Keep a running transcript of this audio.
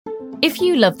If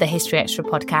you love the History Extra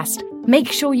podcast,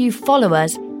 make sure you follow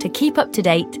us to keep up to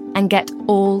date and get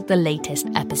all the latest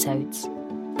episodes.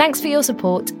 Thanks for your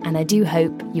support, and I do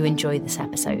hope you enjoy this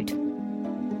episode.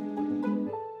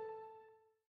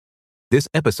 This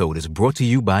episode is brought to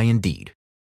you by Indeed.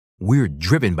 We're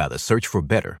driven by the search for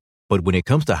better, but when it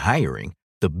comes to hiring,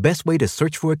 the best way to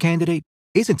search for a candidate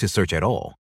isn't to search at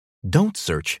all. Don't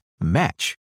search,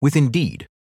 match with Indeed.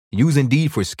 Use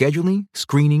Indeed for scheduling,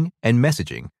 screening, and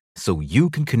messaging so you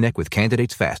can connect with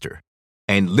candidates faster.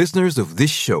 And listeners of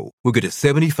this show will get a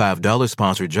 $75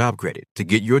 sponsored job credit to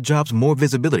get your jobs more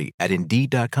visibility at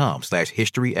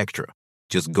Indeed.com/HistoryExtra.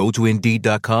 Just go to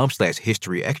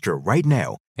Indeed.com/HistoryExtra right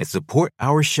now and support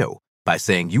our show by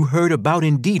saying you heard about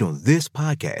Indeed on this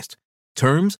podcast.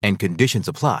 Terms and conditions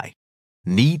apply.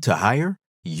 Need to hire?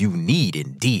 You need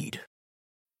Indeed.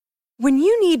 When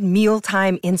you need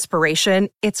mealtime inspiration,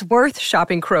 it's worth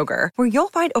shopping Kroger, where you'll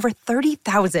find over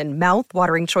 30,000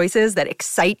 mouth-watering choices that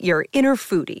excite your inner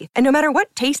foodie. And no matter what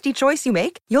tasty choice you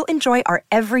make, you'll enjoy our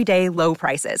everyday low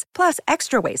prices, plus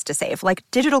extra ways to save, like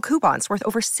digital coupons worth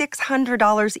over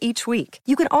 $600 each week.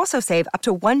 You can also save up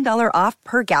to $1 off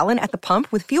per gallon at the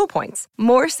pump with fuel points.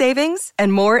 More savings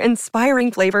and more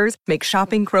inspiring flavors make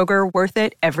shopping Kroger worth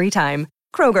it every time.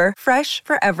 Kroger, fresh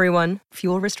for everyone.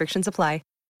 Fuel restrictions apply.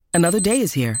 Another day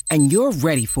is here, and you're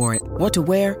ready for it. What to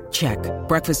wear? Check.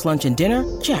 Breakfast, lunch, and dinner?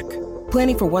 Check.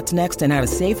 Planning for what's next and how to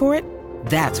save for it?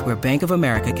 That's where Bank of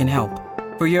America can help.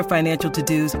 For your financial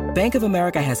to-dos, Bank of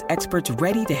America has experts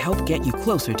ready to help get you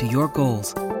closer to your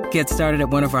goals. Get started at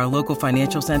one of our local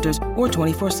financial centers or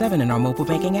 24/7 in our mobile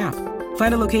banking app.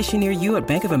 Find a location near you at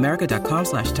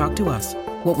bankofamerica.com/talktous.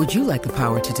 What would you like the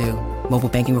power to do? Mobile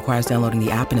banking requires downloading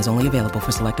the app and is only available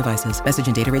for select devices. Message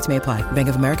and data rates may apply. Bank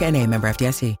of America NA, member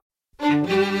FDIC.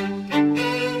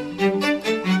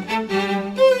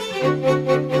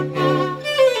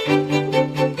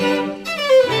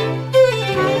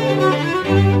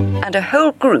 And a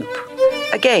whole group,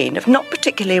 again, of not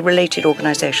particularly related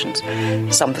organisations,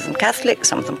 some of them Catholic,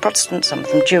 some of them Protestant, some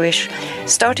of them Jewish,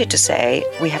 started to say,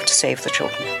 we have to save the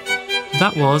children.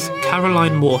 That was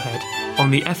Caroline Moorhead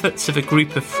on the efforts of a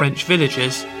group of French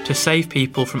villagers to save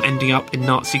people from ending up in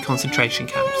Nazi concentration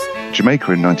camps.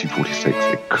 Jamaica in 1946,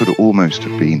 it could almost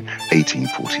have been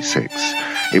 1846.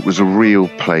 It was a real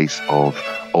place of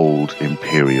old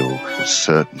imperial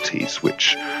certainties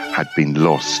which had been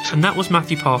lost. And that was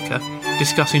Matthew Parker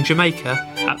discussing Jamaica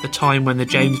at the time when the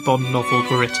James Bond novels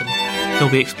were written. He'll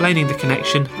be explaining the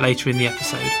connection later in the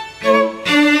episode.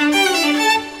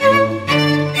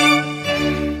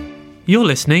 You're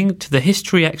listening to the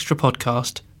History Extra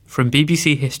podcast from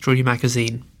BBC History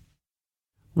Magazine.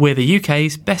 We're the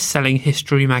UK's best-selling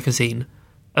history magazine,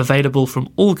 available from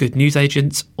all good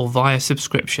newsagents or via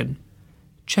subscription.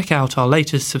 Check out our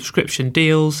latest subscription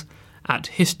deals at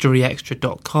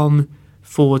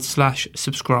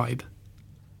historyextra.com/subscribe.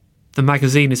 The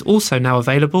magazine is also now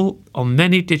available on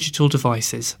many digital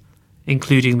devices,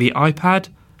 including the iPad,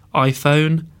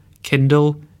 iPhone,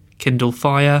 Kindle, Kindle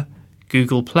Fire,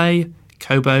 Google Play,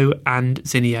 Kobo and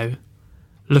Zinio.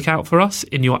 Look out for us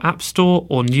in your App Store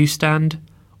or newsstand,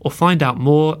 or find out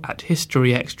more at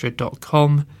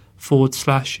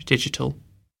historyextra.com/digital.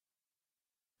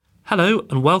 Hello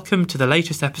and welcome to the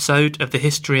latest episode of the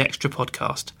History Extra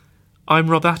podcast. I'm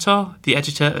Rob Attar, the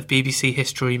editor of BBC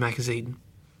History Magazine.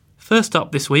 First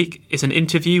up this week is an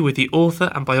interview with the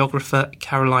author and biographer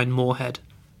Caroline Moorhead.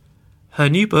 Her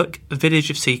new book, Village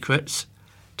of Secrets,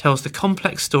 tells the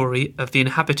complex story of the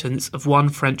inhabitants of one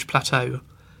French plateau,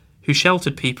 who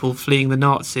sheltered people fleeing the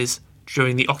Nazis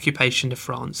during the occupation of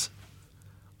France.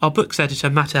 Our book's editor,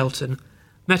 Matt Elton,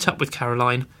 met up with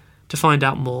Caroline to find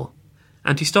out more,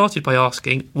 and he started by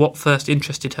asking what first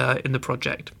interested her in the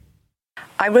project.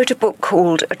 I wrote a book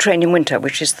called A Train in Winter,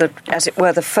 which is, as it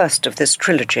were, the first of this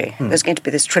trilogy. There's going to be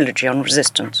this trilogy on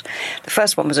resistance. The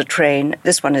first one was a train,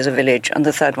 this one is a village, and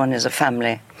the third one is a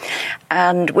family.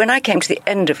 And when I came to the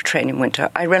end of A Train in Winter,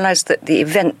 I realised that the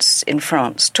events in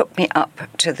France took me up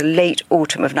to the late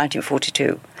autumn of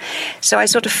 1942. So I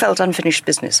sort of felt unfinished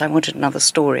business. I wanted another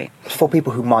story. For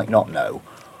people who might not know,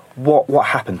 what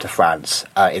happened to France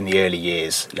in the early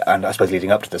years, and I suppose leading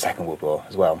up to the Second World War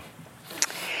as well?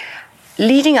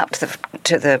 Leading up to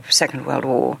the Second World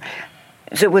War,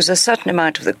 there was a certain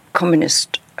amount of the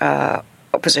communist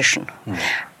opposition,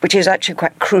 which is actually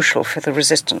quite crucial for the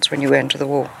resistance when you enter the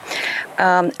war.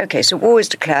 So war is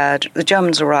declared, the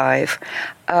Germans arrive,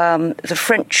 the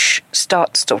French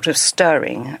start sort of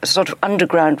stirring, a sort of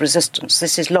underground resistance.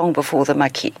 This is long before the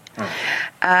Maquis.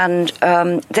 And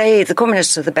the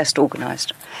communists are the best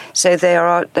organised. So they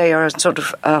are sort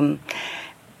of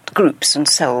groups and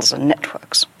cells and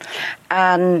networks.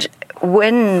 And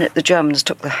when the Germans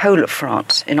took the whole of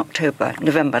France in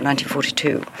November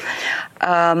 1942,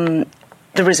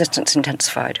 the resistance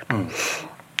intensified.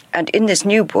 And in this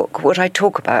new book, what I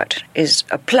talk about is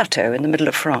a plateau in the middle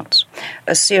of France,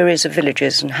 a series of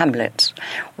villages and hamlets,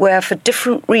 where for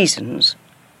different reasons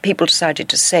people decided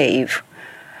to save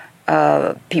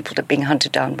people that were being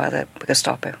hunted down by the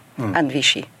Gestapo and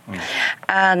Vichy.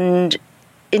 And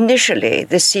initially,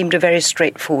 this seemed a very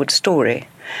straightforward story,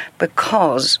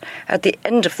 because at the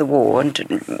end of the war,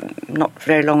 and not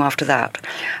very long after that,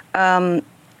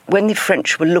 when the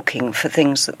French were looking for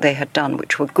things that they had done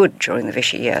which were good during the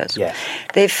Vichy years,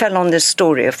 they fell on this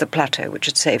story of the plateau, which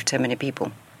had saved so many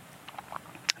people.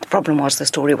 The problem was the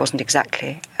story wasn't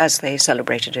exactly as they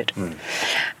celebrated it.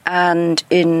 And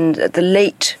in the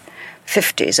late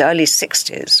 50s, early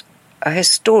 60s, a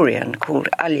historian called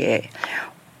Allier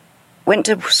went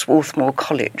to Swarthmore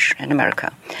College in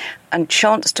America and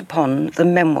chanced upon the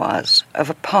memoirs of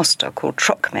a pastor called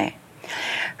Trocmé,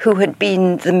 who had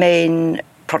been the main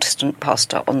Protestant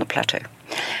pastor on the plateau.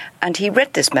 And he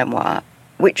read this memoir,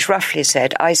 which roughly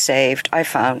said, I saved, I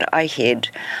found, I hid,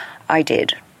 I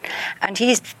did. And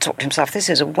he thought to himself, this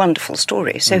is a wonderful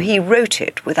story. So he wrote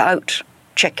it without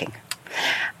checking.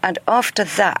 And after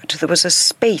that, there was a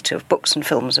spate of books and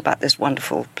films about this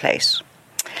wonderful place.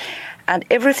 And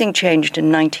everything changed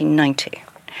in 1990,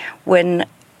 when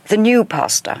the new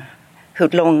pastor,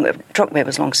 Trocmé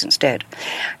was long since dead,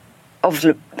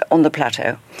 on the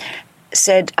plateau,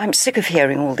 said, I'm sick of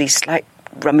hearing all these slight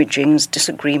rummagings,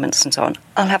 disagreements and so on.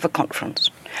 I'll have a conference.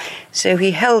 So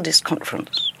he held his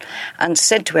conference and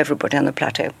said to everybody on the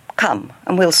plateau, come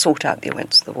and we'll sort out the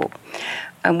events of the war.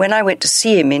 And when I went to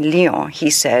see him in Lyon, he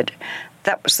said,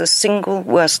 that was the single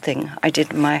worst thing I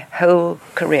did in my whole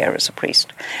career as a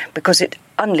priest, because it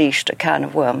unleashed a can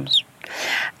of worms.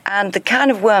 And the can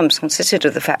of worms consisted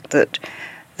of the fact that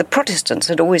the Protestants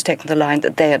had always taken the line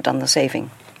that they had done the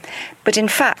saving. But in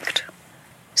fact,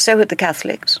 so had the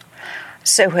Catholics,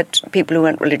 so had people who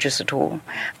weren't religious at all,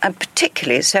 and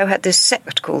particularly so had this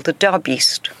sect called the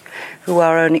Darbistes, who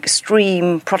are an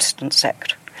extreme Protestant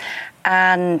sect.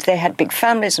 And they had big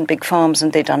families and big farms,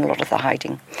 and they'd done a lot of the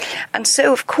hiding. And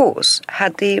so, of course,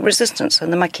 had the resistance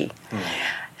and the Maquis.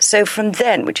 So from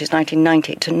then, which is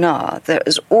 1990 to now, there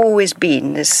has always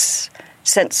been this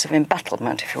sense of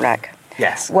embattlement, if you like.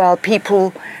 Yes. While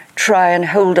people try and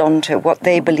hold on to what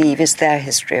they believe is their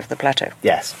history of the plateau.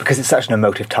 Yes, because it's such an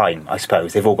emotive time, I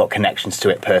suppose. They've all got connections to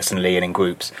it personally and in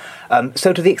groups.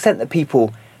 So to the extent that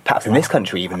people, perhaps in this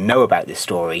country, even know about this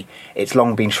story, it's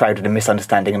long been shrouded in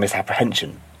misunderstanding and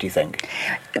misapprehension, do you think?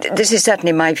 This is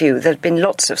certainly my view. There have been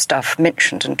lots of stuff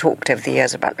mentioned and talked over the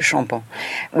years about Le Chambon,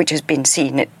 which has been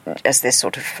seen as this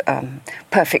sort of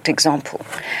perfect example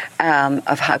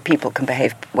of how people can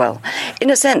behave well. In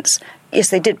a sense, yes,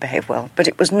 they did behave well, but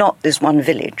it was not this one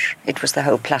village. It was the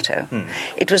whole plateau.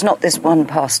 It was not this one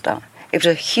pastor. It was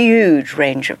a huge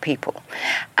range of people.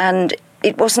 And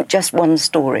it wasn't just one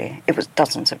story. It was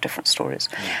dozens of different stories.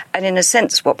 And in a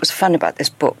sense, what was fun about this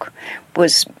book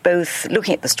was both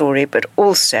looking at the story, but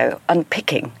also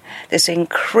unpicking this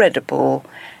incredible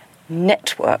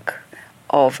network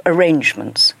of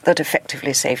arrangements that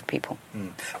effectively saved people.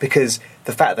 Because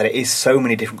the fact that it is so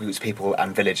many different groups of people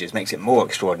and villages makes it more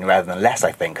extraordinary rather than less,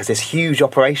 I think, because this huge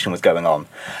operation was going on.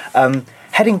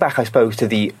 Heading back, I suppose, to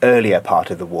the earlier part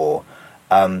of the war,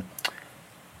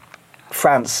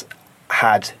 France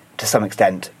had, to some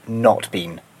extent, not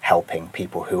been helping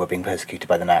people who were being persecuted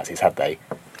by the Nazis, had they?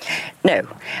 No.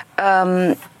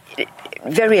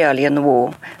 Very early in the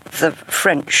war, the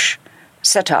French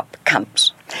set up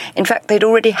camps. In fact, they'd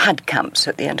already had camps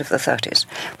at the end of the 30s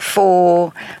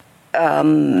for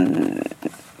the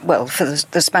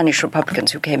Spanish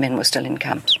Republicans who came in were still in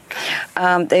camps.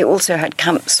 They also had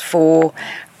camps for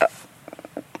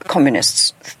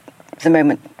communists the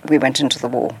moment we went into the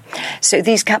war. So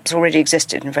these camps already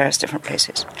existed in various different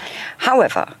places.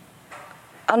 However,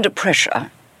 under pressure,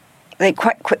 they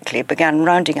quite quickly began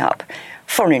rounding up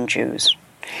foreign Jews.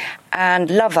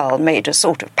 And Laval made a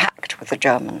sort of pact with the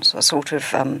Germans, a sort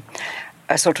of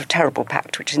terrible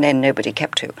pact, which then nobody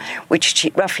kept to, which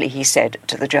he said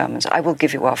to the Germans, I will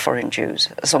give you our foreign Jews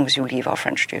as long as you leave our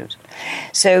French Jews.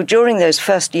 So during those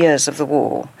first years of the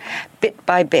war, bit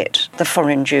by bit, the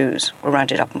foreign Jews were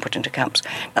rounded up and put into camps.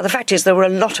 Now, the fact is there were a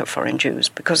lot of foreign Jews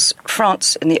because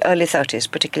France in the early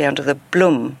 30s, particularly under the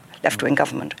Blum left-wing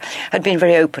government, had been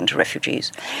very open to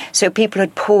refugees. So people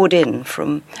had poured in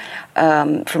from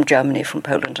Germany, from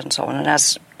Poland and so on, and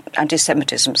as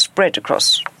anti-Semitism spread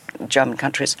across German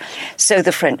countries, so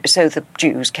the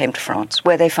Jews came to France,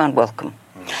 where they found welcome.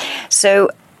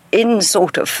 So in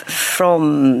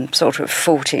from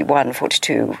 41,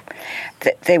 42,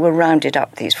 they were rounded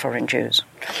up, these foreign Jews.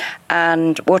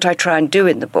 And what I try and do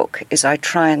in the book is I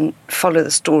try and follow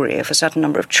the story of a certain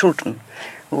number of children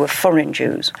who were foreign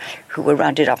Jews who were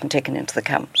rounded up and taken into the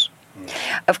camps.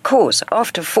 Of course,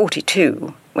 after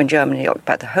 42, when Germany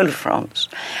occupied the whole of France,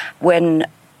 when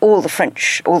all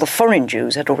the foreign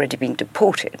Jews had already been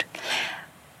deported,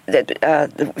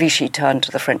 the Vichy turned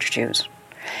to the French Jews.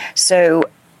 So,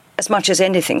 as much as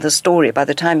anything, the story, by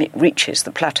the time it reaches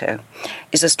the plateau,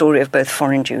 is a story of both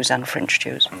foreign Jews and French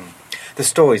Jews. The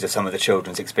stories of some of the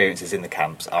children's experiences in the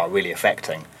camps are really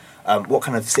affecting. What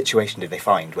kind of situation did they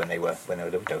find when they were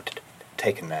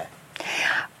taken there?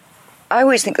 I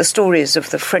always think the stories of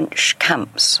the French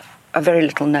camps are very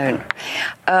little known.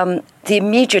 The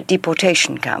immediate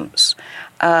deportation camps,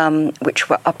 which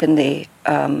were up in the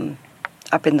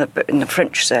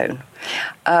French zone,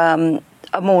 are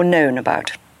more known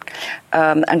about.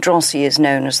 And Drancy is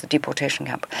known as the deportation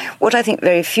camp. What I think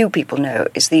very few people know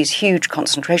is these huge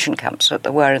concentration camps that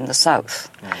there were in the south,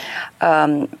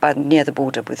 near the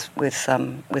border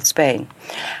with Spain.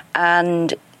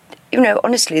 And,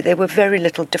 honestly, they were very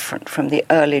little different from the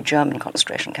early German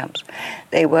concentration camps.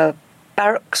 They were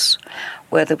barracks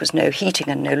where there was no heating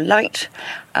and no light.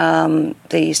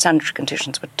 The sanitary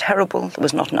conditions were terrible. There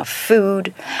was not enough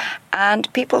food.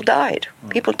 And people died.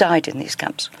 People died in these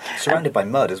camps. Surrounded by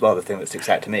mud as well, the thing that sticks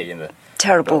out to me in the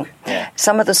terrible. book. Yeah.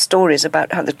 Some of the stories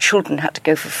about how the children had to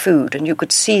go for food, and you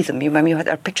could see them. You remember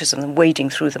there are pictures of them wading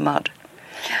through the mud.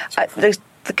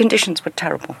 The conditions were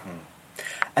terrible.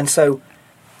 And so,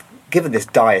 given this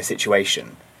dire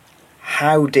situation,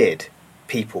 how did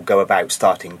people go about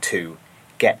starting to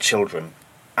get children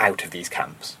out of these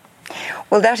camps?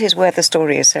 Well, that is where the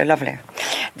story is so lovely.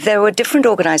 There were different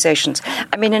organisations.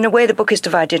 I mean, in a way, the book is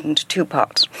divided into two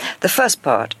parts. The first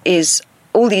part is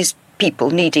all these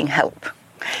people needing help.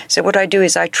 So what I do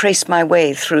is I trace my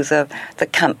way through the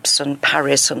camps and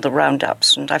Paris and the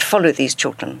roundups, and I follow these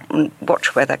children and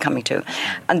watch where they're coming to.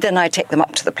 And then I take them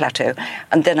up to the plateau,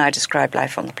 and then I describe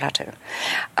life on the plateau.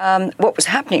 What was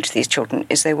happening to these children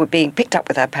is they were being picked up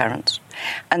with their parents,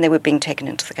 and they were being taken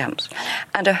into the camps.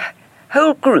 And a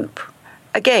whole group,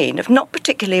 again, of not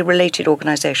particularly related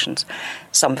organisations,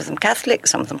 some of them Catholic,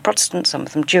 some of them Protestant, some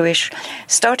of them Jewish,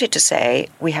 started to say,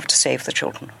 we have to save the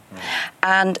children.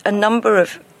 And a number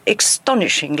of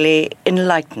astonishingly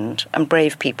enlightened and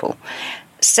brave people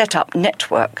set up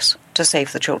networks to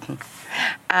save the children.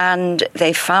 And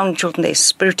they found children, they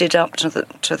spirited up to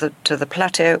the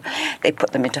plateau, they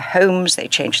put them into homes, they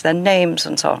changed their names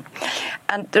and so on.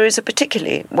 And there is a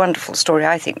particularly wonderful story,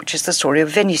 I think, which is the story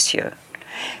of Vénissieux.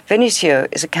 Vénissieux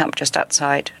is a camp just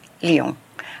outside Lyon,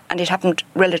 and it happened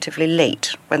relatively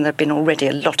late when there had been already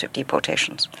a lot of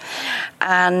deportations.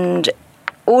 And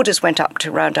orders went up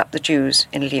to round up the Jews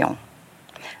in Lyon.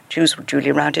 Jews were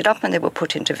duly rounded up and they were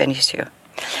put into Vénissieux.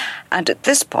 And at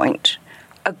this point,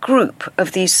 a group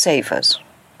of these savers,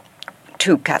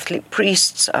 two Catholic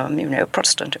priests,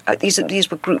 Protestant,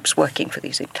 these were groups working for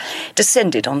these,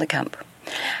 descended on the camp.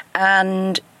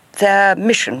 And their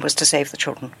mission was to save the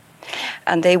children.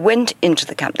 And they went into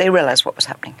the camp. They realised what was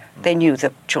happening. They knew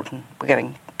the children were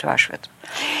going to Auschwitz.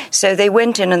 So they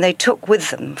went in and they took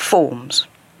with them forms.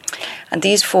 And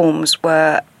these forms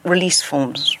were release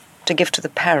forms to give to the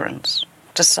parents,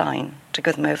 to sign, to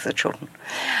give them over to the children.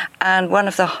 And one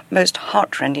of the most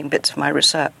heartrending bits of my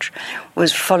research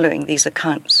was following these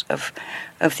accounts of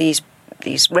these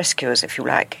rescuers, if you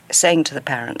like, saying to the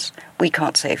parents, we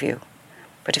can't save you,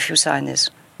 but if you sign this,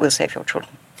 we'll save your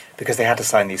children. Because they had to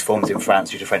sign these forms in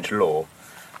France due to French law.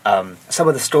 Some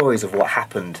of the stories of what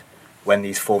happened when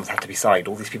these forms had to be signed,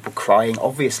 all these people crying,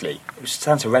 obviously, it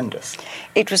sounds horrendous.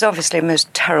 It was obviously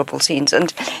most terrible scenes,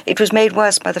 and it was made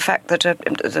worse by the fact that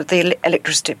the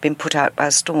electricity had been put out by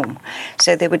a storm.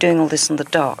 So they were doing all this in the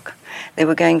dark. They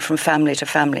were going from family to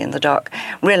family in the dark,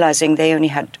 realising they only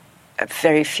had a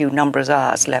very few number of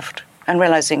hours left, and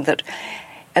realising that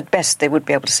at best they would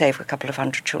be able to save a couple of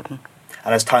hundred children.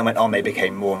 And as time went on, they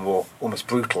became more and more almost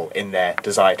brutal in their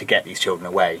desire to get these children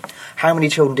away. How many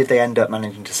children did they end up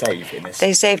managing to save in this?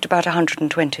 They saved about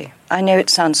 120. I know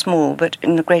it sounds small, but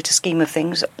in the greater scheme of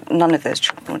things, none of those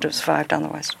children would have survived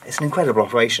otherwise. It's an incredible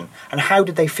operation. And how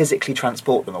did they physically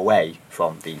transport them away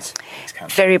from these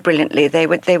camps? Very brilliantly. They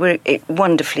were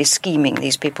wonderfully scheming,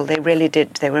 these people. They really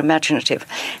did. They were imaginative.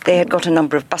 They had got a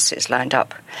number of buses lined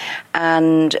up.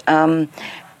 And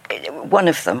one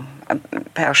of them,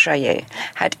 Père Chaillet,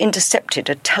 had intercepted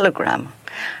a telegram.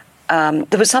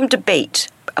 There was some debate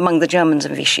among the Germans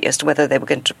and Vichy as to whether they were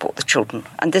going to deport the children.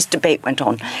 And this debate went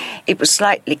on. It was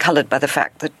slightly coloured by the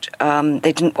fact that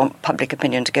they didn't want public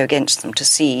opinion to go against them, to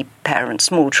see parents,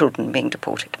 small children being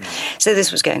deported. So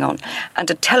this was going on.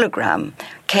 And a telegram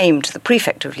came to the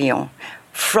prefect of Lyon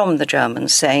from the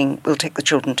Germans saying, we'll take the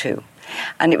children too.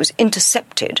 And it was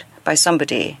intercepted by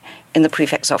somebody in the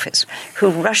prefect's office who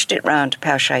rushed it round to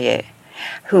Père Chaillet,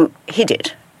 who hid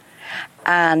it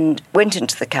and went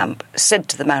into the camp, said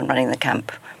to the man running the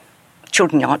camp,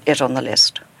 children aren't yet on the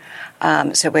list,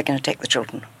 so we're going to take the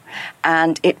children.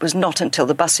 And it was not until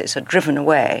the buses had driven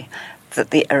away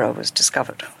that the error was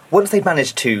discovered. Once they'd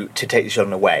managed to take the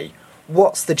children away,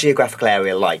 what's the geographical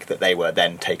area like that they were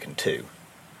then taken to?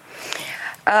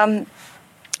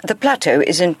 The plateau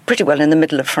is pretty well in the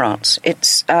middle of France.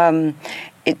 It's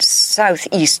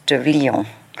southeast of Lyon,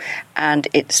 and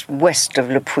it's west of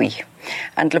Le Puy.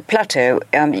 And Le Plateau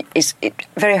is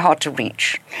very hard to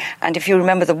reach. And if you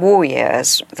remember the war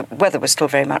years, the weather was still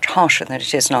very much harsher than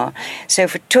it is now. So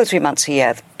for 2 or 3 months a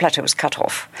year, the plateau was cut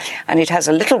off. And it has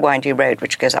a little windy road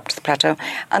which goes up to the plateau.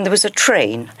 And there was a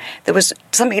train. There was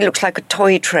something that looks like a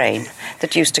toy train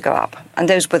that used to go up. And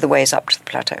those were the ways up to the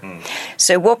plateau.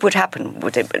 So what would happen?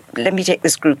 Let me take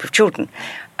this group of children.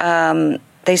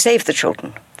 They save the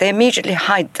children. They immediately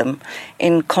hide them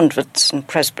in convents and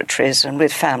presbyteries and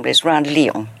with families around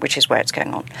Lyon, which is where it's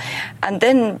going on. And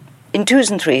then in 2s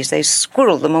and 3s, they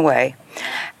squirrel them away.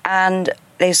 And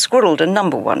they squirreled a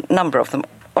number of them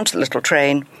onto the little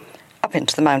train, up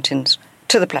into the mountains,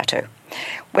 to the plateau.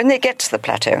 When they get to the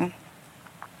plateau,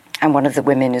 and one of the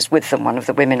women is with them, one of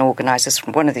the women organisers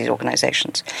from one of these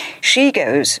organisations, she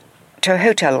goes to a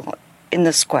hotel in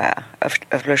the square of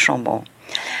Le Chambon,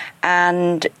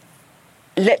 and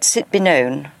lets it be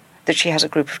known that she has a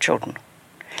group of children.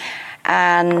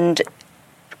 And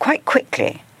quite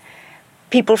quickly,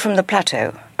 people from the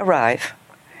plateau arrive.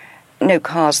 No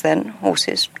cars then,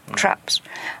 horses, traps,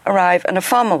 arrive, and a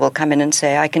farmer will come in and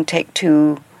say, I can take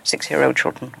 2 6-year-old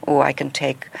children, or I can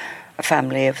take a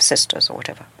family of sisters, or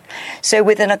whatever. So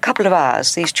within a couple of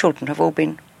hours, these children have all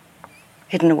been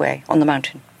hidden away on the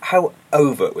mountain. How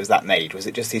overt was that made? Was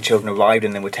it just the children arrived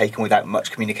and then were taken without much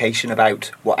communication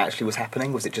about what actually was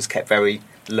happening? Was it just kept very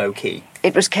low-key?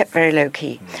 It was kept very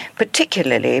low-key,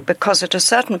 particularly because at a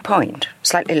certain point,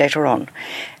 slightly later on,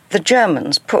 the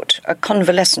Germans put a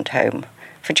convalescent home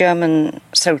for German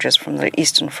soldiers from the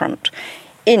Eastern Front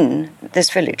in this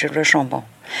village of Le Chambon.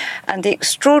 And the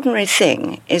extraordinary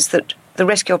thing is that the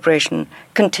rescue operation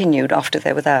continued after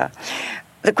they were there.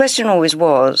 The question always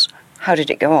was, how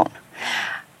did it go on?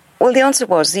 Well, the answer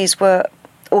was these were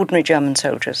ordinary German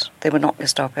soldiers. They were not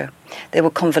Gestapo. They were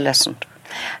convalescent.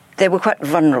 They were quite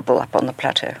vulnerable up on the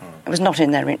plateau. It was not in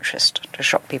their interest to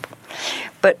shock people.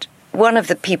 But one of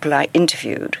the people I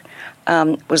interviewed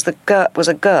was a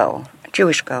girl, a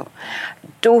Jewish girl,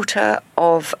 daughter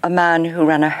of a man who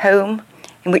ran a home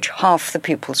in which half the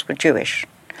pupils were Jewish.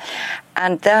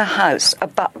 And their house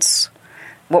abuts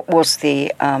what was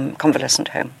the convalescent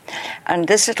home. And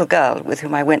this little girl with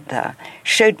whom I went there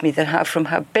showed me that how from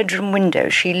her bedroom window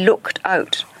she looked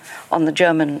out on the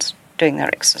Germans doing their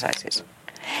exercises.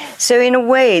 So in a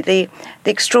way, the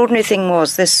extraordinary thing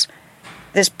was this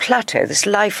plateau, this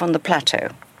life on the plateau,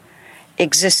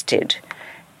 existed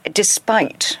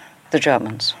despite the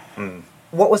Germans.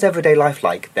 What was everyday life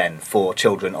like then for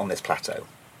children on this plateau?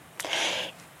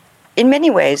 In many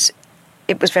ways,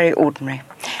 it was very ordinary.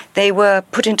 They were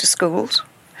put into schools.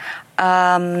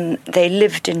 They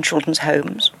lived in children's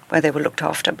homes where they were looked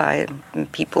after by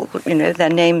people. You know, their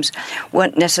names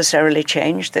weren't necessarily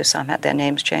changed, though some had their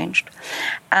names changed.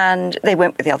 And they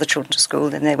went with the other children to school,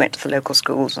 then they went to the local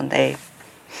schools, and they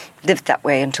lived that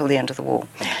way until the end of the war.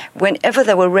 Whenever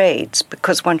there were raids,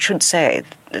 because one should say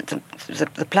that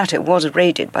the plateau was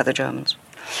raided by the Germans,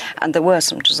 and there were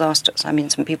some disasters. I mean,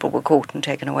 some people were caught and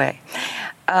taken away.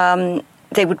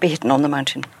 They would be hidden on the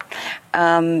mountain.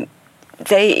 There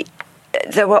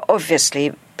were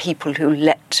obviously people who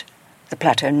let the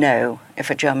plateau know if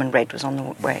a German raid was on the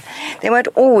way. They weren't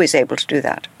always able to do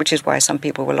that, which is why some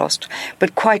people were lost.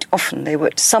 But quite often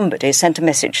somebody sent a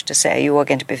message to say, you are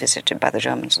going to be visited by the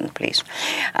Germans and the police.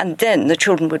 And then the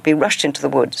children would be rushed into the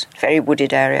woods, very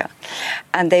wooded area,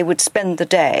 and they would spend the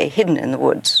day hidden in the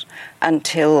woods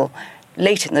until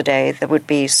late in the day there would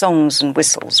be songs and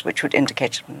whistles which would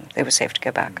indicate they were safe to go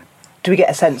back. Do we get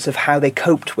a sense of how they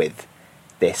coped with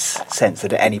this sense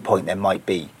that at any point there might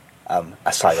be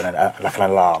a siren, like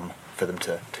an alarm for them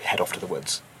to head off to the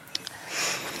woods?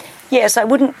 Yes, I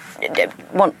wouldn't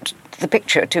want the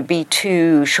picture to be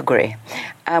too sugary.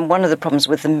 One of the problems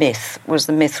with the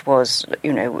myth was,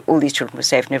 you know, all these children were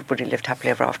safe and everybody lived happily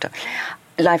ever after.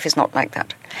 life is not like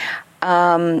that.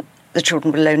 The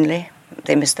children were lonely.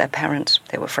 They missed their parents.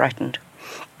 They were frightened.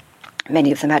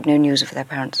 Many of them had no news of their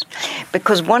parents.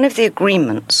 Because one of the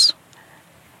agreements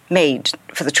made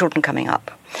for the children coming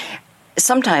up,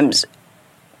 sometimes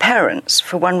parents,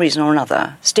 for one reason or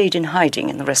another, stayed in hiding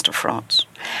in the rest of France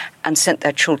and sent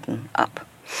their children up.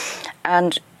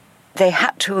 And they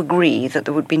had to agree that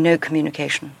there would be no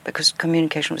communication, because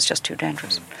communication was just too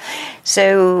dangerous.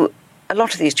 So a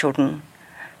lot of these children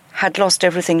had lost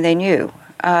everything they knew,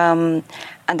 and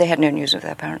they had no news of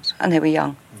their parents, and they were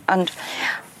young. And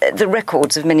the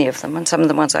records of many of them, and some of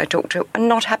the ones I talked to, are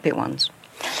not happy ones.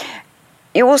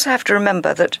 You also have to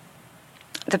remember that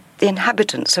the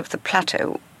inhabitants of the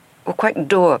plateau were quite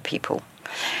dour people.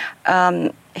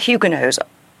 Huguenots,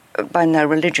 by their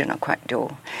religion, are quite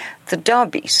dour. The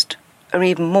Darbist are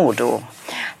even more dour.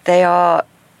 They are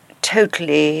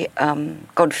totally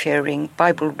God-fearing,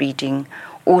 Bible-reading,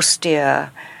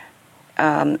 austere.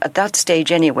 At that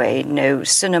stage anyway, no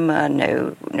cinema,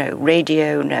 no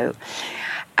radio, no.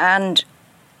 And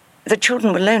the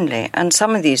children were lonely, and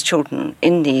some of these children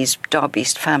in these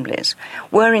Darbist families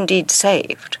were indeed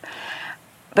saved,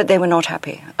 but they were not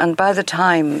happy. And by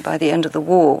the end of the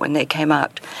war, when they came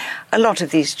out, a lot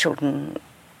of these children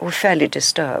were fairly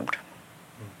disturbed.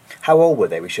 How old were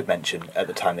they, we should mention, at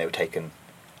the time they were taken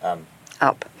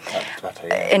up? Plateau,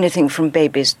 yeah. Anything from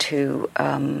babies to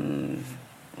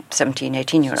 17,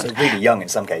 18-year-olds. So really young in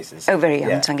some cases. Oh, very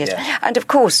young in some cases. Yeah. And of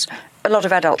course, a lot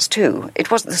of adults too.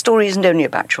 The story isn't only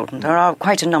about children. There are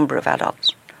quite a number of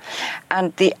adults.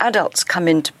 And the adults come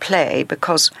into play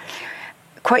because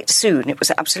quite soon it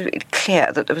was absolutely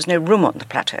clear that there was no room on the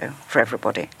plateau for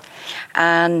everybody.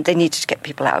 And they needed to get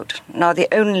people out. Now,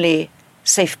 the only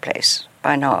safe place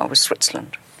by now was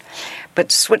Switzerland.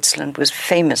 But Switzerland was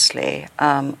famously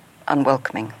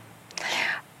unwelcoming.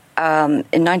 In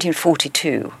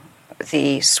 1942,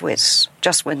 the Swiss,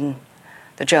 just when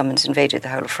the Germans invaded the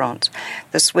whole of France,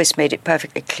 the Swiss made it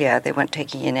perfectly clear they weren't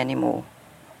taking in any more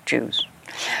Jews.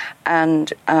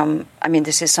 And,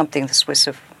 this is something the Swiss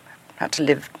have had to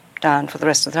live down for the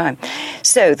rest of the time.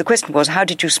 So the question was, how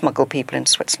did you smuggle people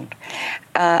into Switzerland?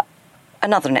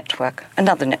 Another network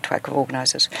of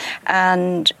organisers.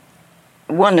 And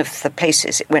one of the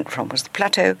places it went from was the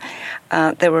plateau.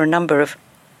 There were a number of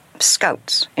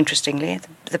scouts, interestingly.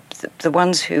 The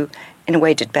ones who, in a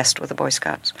way, did best were the Boy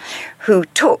Scouts, who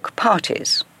took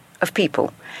parties of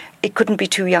people. It couldn't be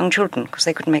two young children because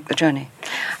they couldn't make the journey.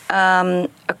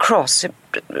 Across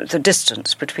the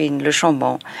distance between Le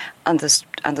Chambon and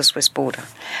the Swiss border.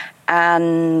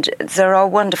 And there are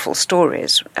wonderful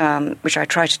stories, which I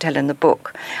try to tell in the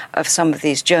book, of some of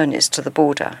these journeys to the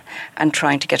border and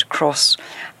trying to get across,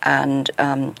 and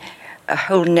a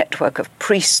whole network of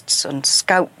priests and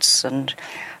scouts and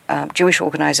Jewish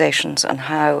organizations, and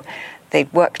how they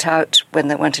worked out when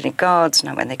there weren't any guards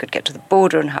and when they could get to the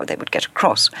border and how they would get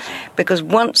across. Because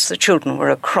once the children were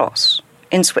across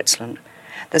in Switzerland,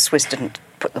 the Swiss didn't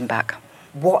put them back.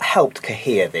 What helped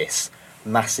cohere this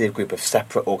massive group of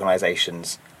separate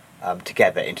organisations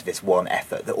together into this one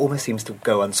effort that almost seems to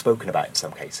go unspoken about in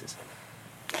some cases?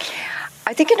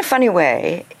 I think in a funny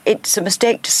way, it's a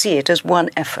mistake to see it as one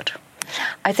effort.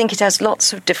 I think it has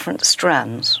lots of different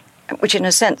strands, which in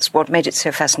a sense what made it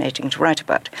so fascinating to write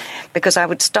about, because I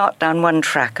would start down one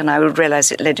track and I would realise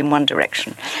it led in one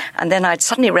direction, and then I'd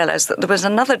suddenly realise that there was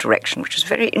another direction which was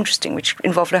very interesting, which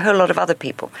involved a whole lot of other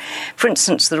people. For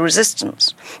instance, the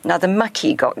resistance. Now, the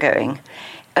Maquis got going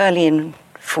early in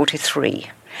 1943,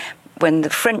 when the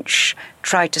French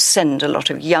tried to send a lot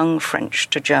of young French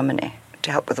to Germany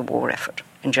to help with the war effort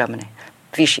in Germany,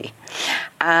 Vichy.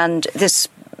 And this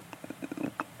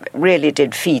really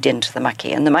did feed into the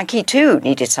Maquis, and the Maquis too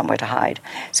needed somewhere to hide.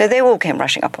 So they all came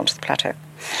rushing up onto the plateau.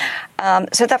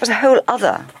 So that was a whole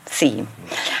other theme.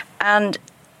 And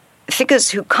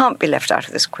figures who can't be left out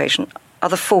of this equation are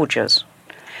the forgers,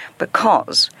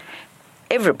 because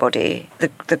everybody,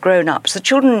 the grown-ups, the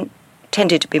children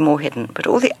tended to be more hidden, but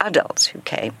all the adults who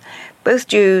came, both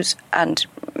Jews and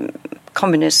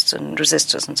communists and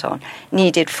resistors and so on,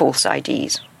 needed false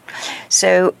IDs.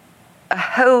 So a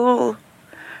whole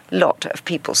lot of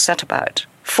people set about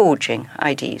forging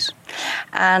IDs.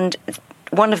 And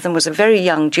one of them was a very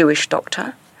young Jewish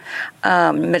doctor,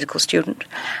 medical student.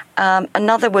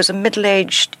 Another was a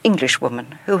middle-aged English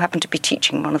woman who happened to be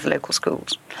teaching one of the local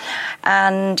schools.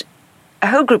 And a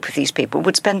whole group of these people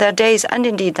would spend their days and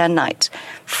indeed their nights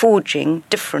forging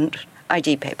different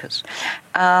ID papers.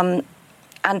 And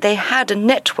they had a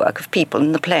network of people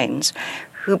in the plains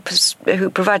who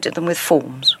provided them with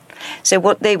forms. So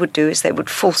what they would do is they would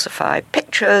falsify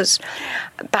pictures,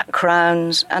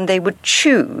 backgrounds, and they would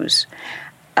choose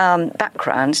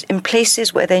backgrounds in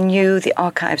places where they knew the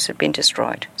archives had been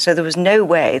destroyed. So there was no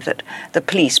way that the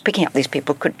police picking up these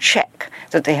people could check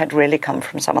that they had really come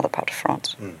from some other part of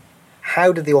France.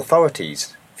 How did the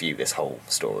authorities view this whole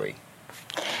story?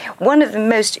 One of the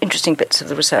most interesting bits of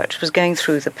the research was going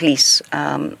through the police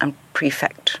and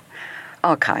prefect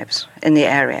archives in the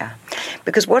area,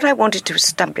 because what I wanted to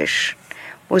establish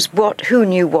was who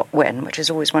knew what when, which is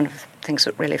always one of the things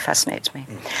that really fascinates me.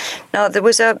 Now, there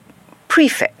was a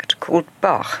prefect called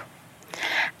Bach,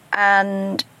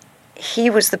 and he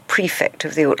was the prefect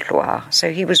of the Haute-Loire,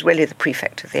 so he was really the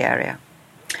prefect of the area.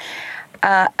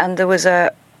 And there was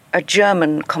a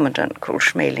German commandant called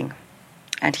Schmeling,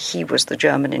 and he was the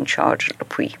German in charge at Le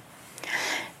Puy.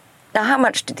 Now, how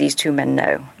much did these two men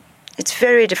know? It's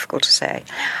very difficult to say.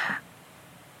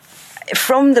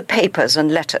 From the papers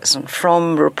and letters and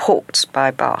from reports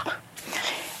by Bach,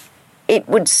 it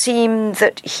would seem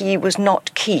that he was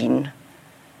not keen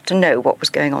to know what was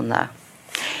going on there.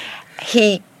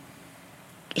 He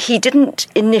didn't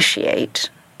initiate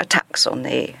attacks on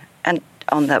the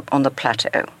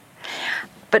plateau,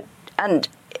 and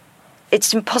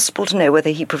it's impossible to know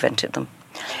whether he prevented them.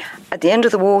 At the end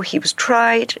of the war, he was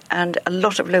tried, and a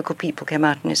lot of local people came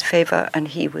out in his favour, and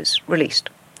he was released.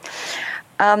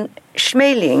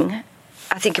 Schmeling,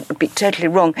 I think it would be totally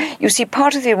wrong. You see,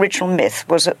 part of the original myth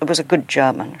was a good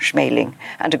German, Schmeling,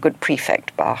 and a good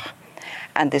prefect, Bach,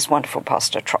 and this wonderful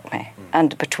pastor, Trockme.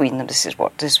 And between them,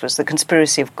 this was the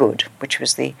conspiracy of good, which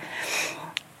was the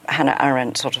Hannah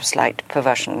Arendt sort of slight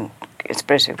perversion,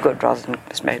 conspiracy of good rather than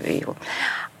conspiracy of evil.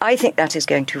 I think that is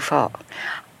going too far.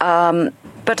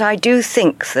 But I do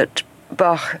think that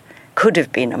Bach could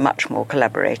have been a much more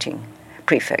collaborating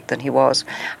prefect than he was.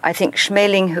 I think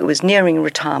Schmeling, who was nearing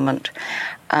retirement,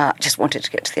 just wanted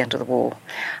to get to the end of the war.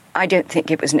 I don't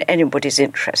think it was in anybody's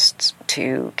interests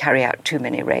to carry out too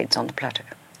many raids on the plateau.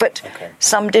 But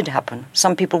some did happen.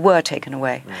 Some people were taken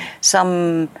away.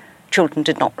 Some children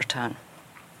did not return.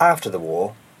 After the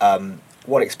war,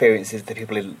 what experiences do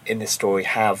people in this story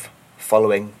have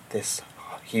following this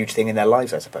huge thing in their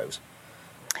lives, I suppose?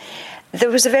 There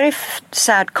was a very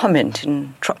sad comment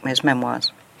in Trockme's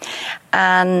memoirs,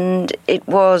 and it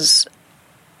was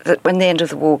that when the end of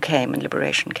the war came and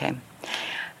liberation came,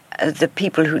 the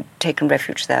people who'd taken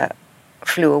refuge there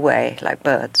flew away like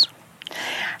birds.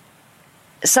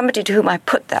 Somebody to whom I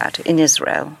put that in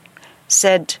Israel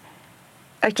said,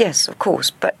 yes, of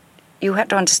course, but you had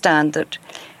to understand that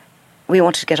we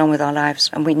wanted to get on with our lives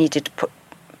and we needed to put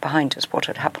behind us what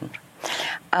had happened.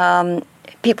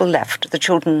 People left, the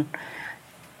children,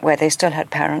 where they still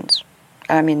had parents.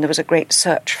 I mean, there was a great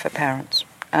search for parents,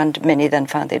 and many then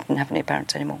found they didn't have any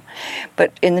parents anymore.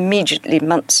 But in the immediately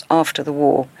months after the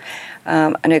war,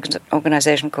 an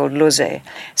organisation called Lozé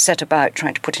set about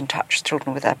trying to put in touch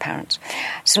children with their parents.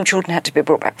 Some children had to be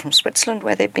brought back from Switzerland,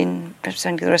 where they'd been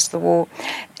spending the rest of the war.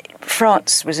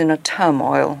 France was in a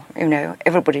turmoil,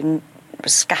 everybody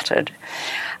was scattered.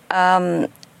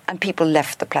 And people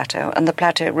left the plateau, and the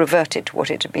plateau reverted to what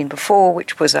it had been before,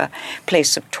 which was a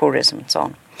place of tourism and so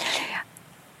on.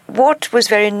 What was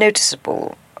very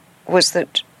noticeable was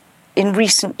that in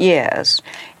recent years,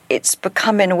 it's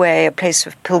become, in a way, a place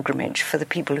of pilgrimage for the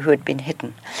people who had been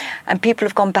hidden. And people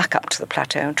have gone back up to the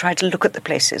plateau and tried to look at the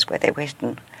places where they were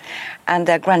hidden. And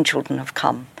their grandchildren have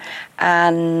come.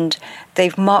 And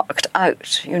they've marked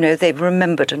out, they've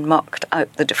remembered and marked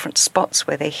out the different spots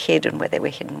where they hid and where they were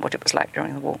hidden, what it was like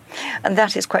during the war. And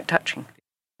that is quite touching.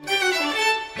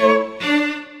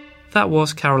 That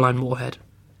was Caroline Moorhead.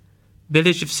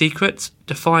 Village of Secrets,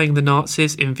 Defying the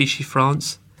Nazis in Vichy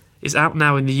France, is out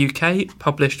now in the UK,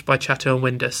 published by Chatto &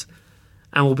 Windus,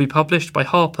 and will be published by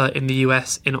Harper in the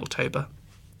US in October.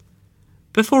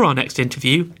 Before our next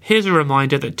interview, here's a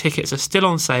reminder that tickets are still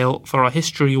on sale for our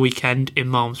History Weekend in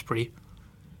Malmesbury.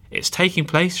 It's taking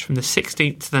place from the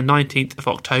 16th to the 19th of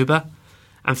October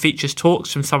and features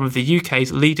talks from some of the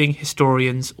UK's leading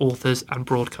historians, authors and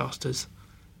broadcasters.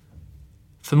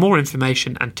 For more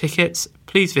information and tickets,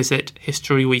 please visit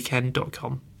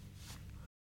historyweekend.com.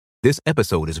 This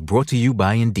episode is brought to you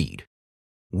by Indeed.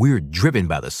 We're driven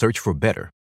by the search for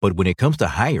better, but when it comes to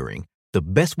hiring, the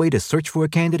best way to search for a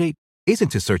candidate isn't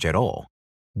to search at all.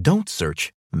 Don't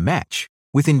search, match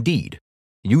with Indeed.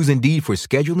 Use Indeed for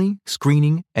scheduling,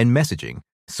 screening, and messaging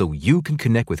so you can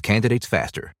connect with candidates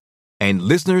faster. And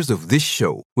listeners of this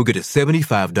show will get a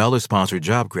 $75 sponsored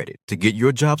job credit to get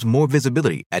your jobs more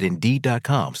visibility at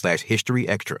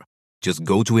Indeed.com/HistoryExtra. Just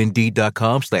go to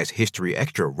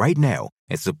Indeed.com/HistoryExtra right now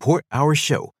and support our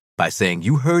show by saying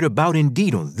you heard about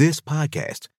Indeed on this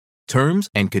podcast. Terms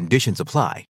and conditions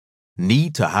apply.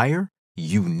 Need to hire?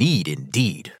 You need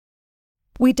Indeed.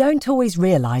 We don't always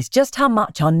realise just how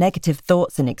much our negative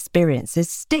thoughts and experiences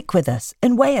stick with us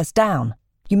and weigh us down.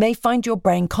 You may find your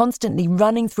brain constantly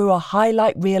running through a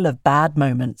highlight reel of bad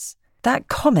moments. That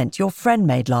comment your friend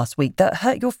made last week that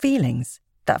hurt your feelings.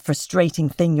 That frustrating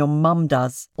thing your mum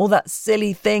does. Or that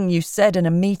silly thing you said in a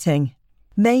meeting.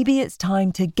 Maybe it's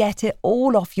time to get it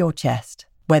all off your chest.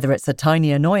 Whether it's a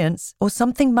tiny annoyance or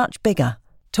something much bigger,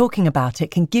 talking about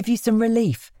it can give you some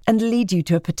relief and lead you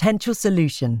to a potential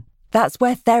solution. That's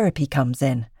where therapy comes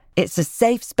in. It's a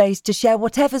safe space to share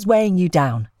whatever's weighing you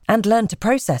down and learn to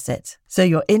process it, so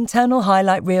your internal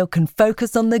highlight reel can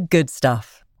focus on the good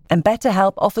stuff. And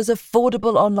BetterHelp offers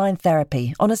affordable online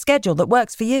therapy on a schedule that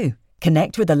works for you.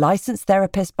 Connect with a licensed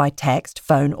therapist by text,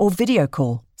 phone, or video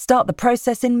call. Start the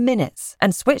process in minutes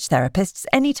and switch therapists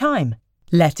anytime.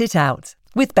 Let it out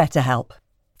with BetterHelp.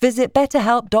 Visit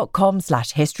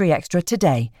betterhelp.com/historyextra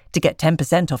today to get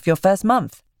 10% off your first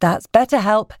month. That's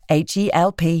BetterHelp,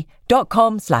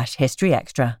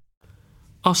 HELP.com/historyextra.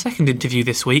 Our second interview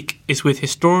this week is with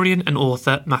historian and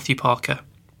author Matthew Parker.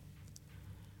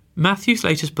 Matthew's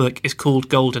latest book is called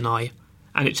Goldeneye,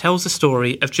 and it tells the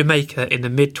story of Jamaica in the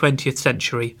mid-20th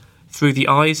century through the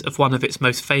eyes of one of its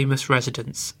most famous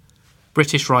residents,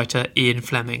 British writer Ian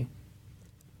Fleming.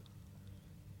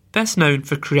 Best known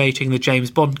for creating the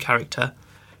James Bond character,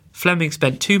 Fleming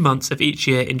spent 2 months of each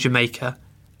year in Jamaica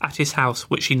at his house,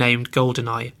 which he named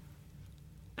Goldeneye,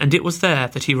 and it was there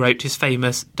that he wrote his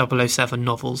famous 007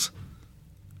 novels.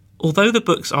 Although the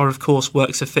books are of course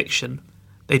works of fiction,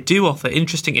 they do offer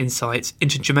interesting insights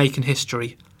into Jamaican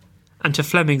history and to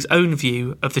Fleming's own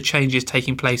view of the changes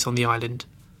taking place on the island.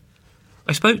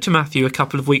 I spoke to Matthew a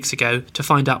couple of weeks ago to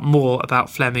find out more about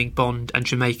Fleming, Bond and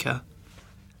Jamaica,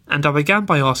 and I began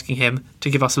by asking him to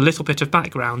give us a little bit of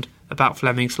background about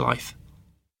Fleming's life.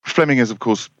 Fleming is, of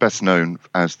course, best known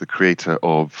as the creator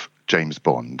of James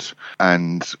Bond.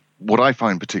 And what I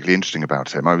find particularly interesting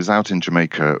about him, I was out in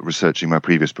Jamaica researching my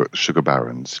previous book, The Sugar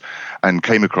Barons, and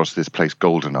came across this place,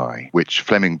 Goldeneye, which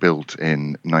Fleming built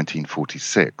in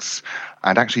 1946,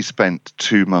 and actually spent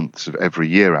 2 months of every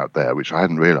year out there, which I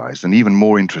hadn't realised. And even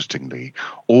more interestingly,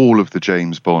 all of the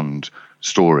James Bond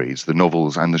stories, the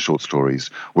novels and the short stories,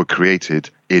 were created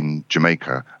in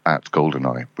Jamaica at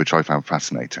Goldeneye, which I found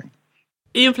fascinating.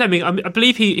 Ian Fleming, I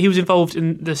believe he was involved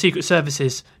in the Secret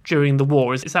Services during the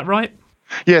war. Is that right?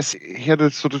 Yes, he had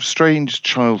a sort of strange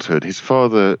childhood. His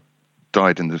father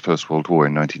died in the First World War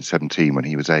in 1917 when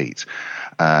he was 8.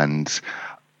 And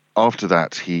after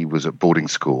that, he was at boarding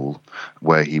school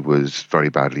where he was very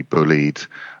badly bullied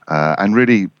and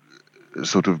really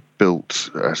sort of built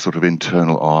a sort of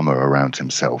internal armour around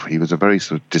himself. He was a very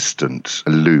sort of distant,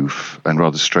 aloof and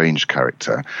rather strange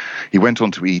character. He went on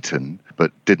to Eton,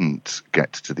 but didn't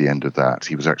get to the end of that.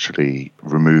 He was actually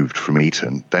removed from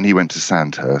Eton. Then he went to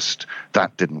Sandhurst.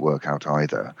 That didn't work out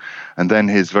either. And then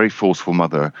his very forceful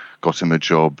mother got him a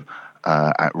job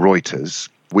at Reuters,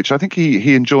 which I think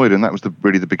he enjoyed, and that was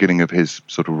really the beginning of his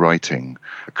sort of writing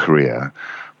career.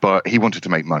 But he wanted to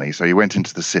make money, so he went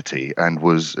into the city and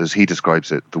was, as he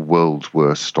describes it, the world's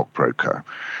worst stockbroker.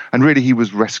 And really, he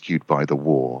was rescued by the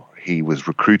war. He was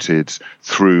recruited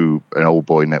through an old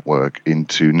boy network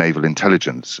into naval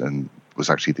intelligence and was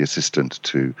actually the assistant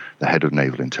to the head of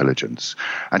naval intelligence.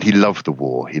 And he loved the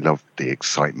war. He loved the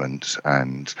excitement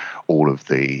and all of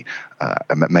the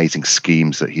amazing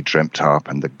schemes that he dreamt up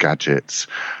and the gadgets.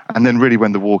 And then really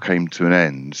when the war came to an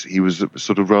end, he was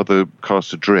sort of rather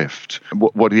cast adrift.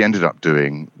 What he ended up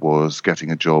doing was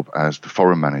getting a job as the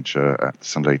foreign manager at the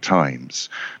Sunday Times.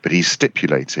 But he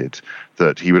stipulated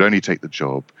that he would only take the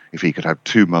job if he could have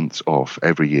 2 months off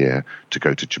every year to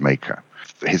go to Jamaica.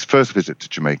 His first visit to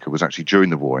Jamaica was actually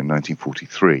during the war in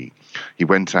 1943. He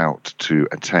went out to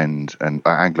attend an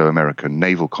Anglo-American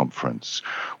naval conference,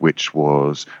 which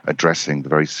was addressing the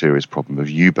very serious problem of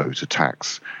U-boat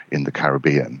attacks in the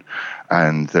Caribbean.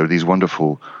 And there were these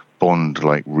wonderful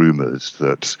Bond-like rumours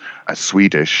that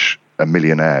a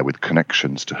millionaire with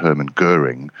connections to Hermann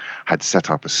Goering, had set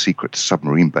up a secret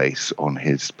submarine base on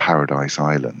his Paradise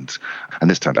Island. And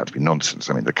this turned out to be nonsense.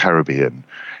 I mean, the Caribbean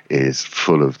is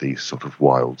full of these sort of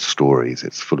wild stories.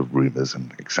 It's full of rumours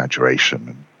and exaggeration.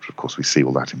 And of course, we see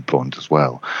all that in Bond as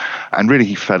well. And really,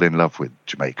 he fell in love with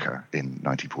Jamaica in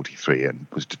 1943 and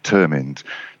was determined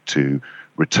to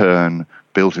return,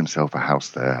 build himself a house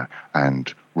there,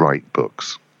 and write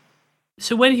books.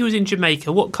 So when he was in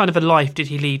Jamaica, what kind of a life did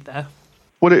he lead there?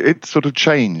 Well, it sort of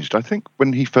changed. I think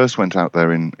when he first went out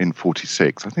there in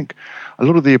 46, I think a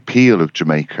lot of the appeal of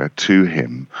Jamaica to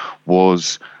him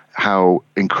was how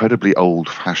incredibly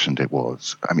old-fashioned it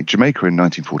was. I mean, Jamaica in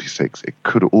 1946, it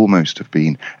could almost have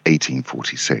been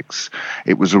 1846.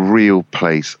 It was a real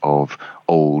place of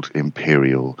old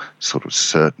imperial sort of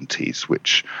certainties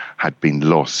which had been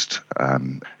lost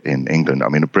in England. I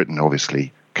mean, Britain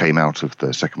obviously came out of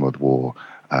the Second World War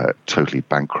totally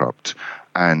bankrupt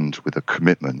and with a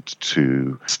commitment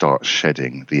to start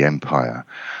shedding the empire.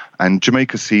 And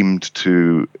Jamaica seemed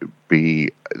to be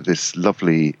this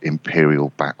lovely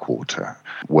imperial backwater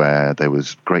where there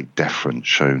was great deference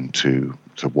shown to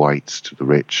whites, to the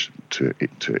rich, to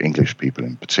English people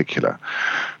in particular.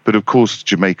 But of course,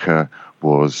 Jamaica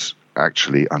was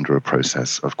actually under a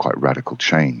process of quite radical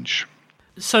change.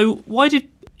 So why did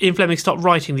Ian Fleming start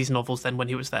writing these novels then when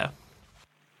he was there?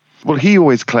 Well, he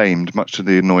always claimed, much to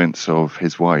the annoyance of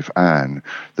his wife, Anne,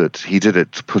 that he did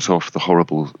it to put off the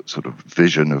horrible sort of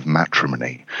vision of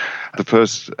matrimony. The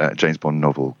first James Bond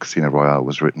novel, Casino Royale,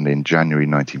 was written in January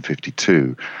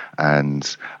 1952,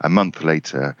 and a month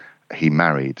later he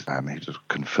married, he was a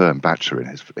confirmed bachelor in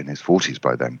his 40s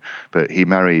by then, but he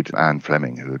married Anne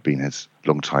Fleming, who had been his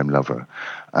longtime lover.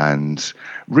 And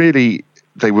really,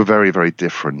 they were very, very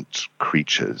different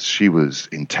creatures. She was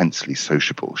intensely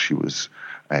sociable. She was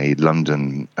a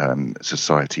London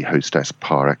society hostess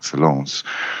par excellence.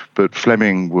 But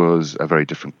Fleming was a very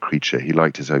different creature. He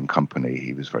liked his own company.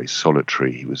 He was very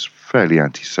solitary. He was fairly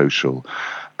antisocial.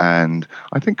 And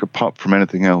I think apart from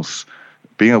anything else,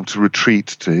 being able to retreat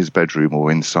to his bedroom or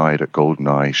inside at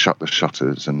Goldeneye, shut the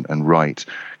shutters and write,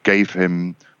 gave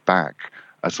him back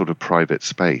a sort of private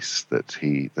space that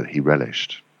he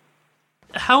relished.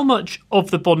 How much of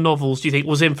the Bond novels do you think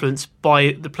was influenced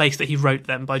by the place that he wrote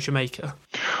them, by Jamaica?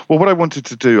 Well, what I wanted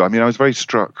to do, I mean, I was very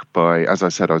struck by, as I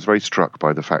said, I was very struck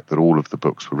by the fact that all of the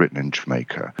books were written in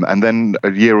Jamaica. And then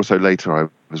a year or so later, I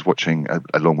was watching,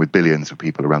 along with billions of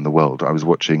people around the world, I was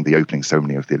watching the opening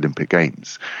ceremony of the Olympic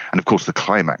Games. And of course, the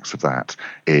climax of that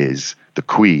is the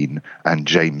Queen and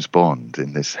James Bond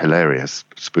in this hilarious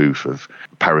spoof of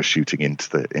parachuting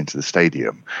into the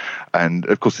stadium. And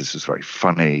of course, this was very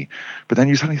funny. But then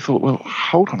you suddenly thought, well,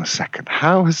 hold on a second.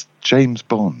 How has James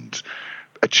Bond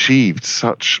achieved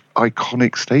such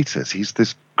iconic status? He's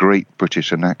this great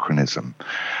British anachronism.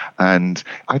 And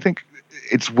I think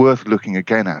it's worth looking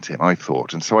again at him, I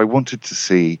thought. And so I wanted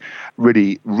to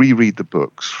really reread the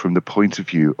books from the point of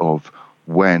view of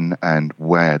when and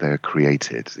where they're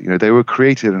created. You know, they were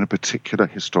created in a particular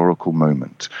historical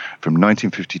moment from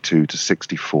 1952 to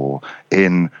 64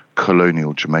 in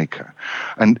colonial Jamaica.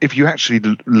 And if you actually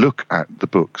look at the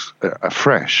books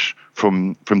afresh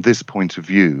from this point of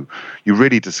view, you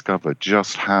really discover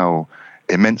just how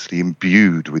immensely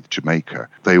imbued with Jamaica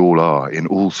they all are in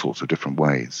all sorts of different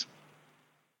ways.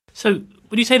 So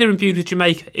when you say they're imbued with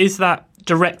Jamaica, is that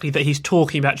directly that he's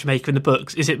talking about Jamaica in the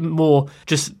books? Is it more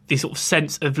just the sort of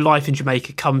sense of life in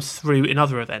Jamaica comes through in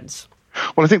other events?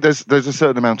 Well, I think there's a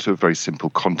certain amount of very simple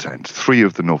content. 3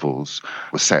 of the novels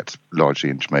were set largely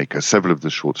in Jamaica. Several of the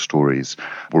short stories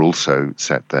were also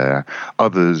set there.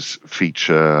 Others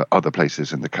feature other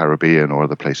places in the Caribbean or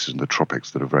other places in the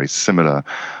tropics that are very similar.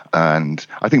 And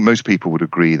I think most people would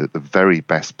agree that the very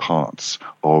best parts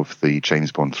of the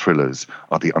James Bond thrillers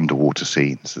are the underwater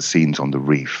scenes, the scenes on the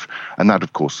reef. And that,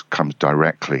 of course, comes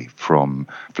directly from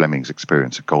Fleming's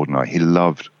experience at Goldeneye. He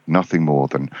loved nothing more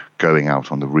than going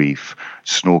out on the reef,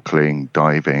 snorkeling,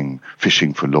 diving,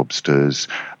 fishing for lobsters,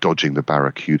 dodging the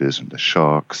barracudas and the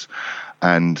sharks,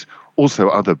 and also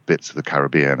other bits of the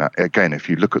Caribbean. Again, if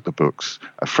you look at the books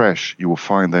afresh, you will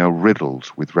find they are riddled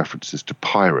with references to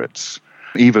pirates.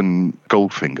 Even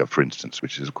Goldfinger, for instance,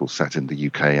 which is, of course, set in the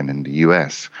UK and in the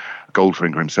US,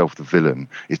 Goldfinger himself, the villain,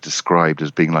 is described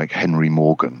as being like Henry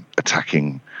Morgan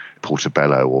attacking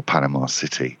Portobello or Panama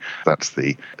City. That's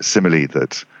the simile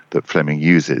that Fleming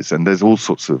uses. And there's all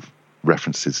sorts of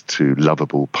references to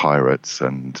lovable pirates.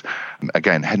 And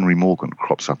again, Henry Morgan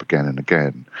crops up again and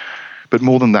again. But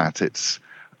more than that, it's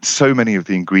so many of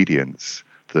the ingredients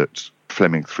that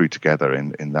Fleming threw together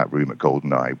in that room at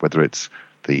Goldeneye, whether it's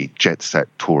the jet-set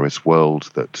tourist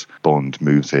world that Bond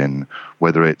moves in,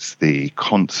 whether it's the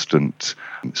constant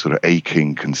sort of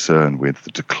aching concern with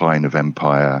the decline of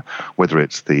empire, whether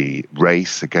it's the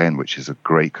race, again, which is a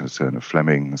great concern of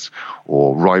Fleming's,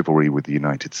 or rivalry with the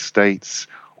United States,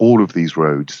 all of these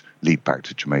roads lead back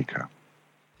to Jamaica.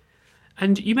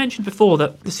 And you mentioned before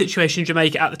that the situation in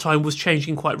Jamaica at the time was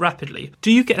changing quite rapidly.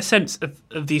 Do you get a sense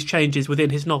of these changes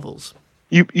within his novels?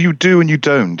 You do and you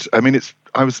don't. I mean,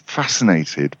 I was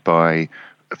fascinated by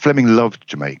Fleming loved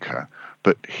Jamaica,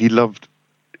 but he loved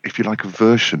if you like, a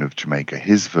version of Jamaica,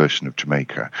 his version of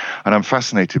Jamaica. And I'm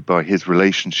fascinated by his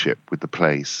relationship with the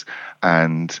place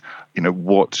and,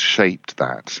 what shaped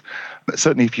that. But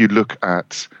certainly if you look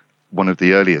at one of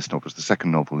the earliest novels, the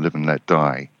second novel, Live and Let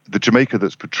Die, the Jamaica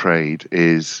that's portrayed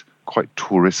is quite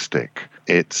touristic.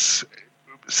 It's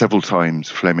several times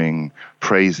Fleming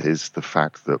praises the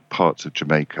fact that parts of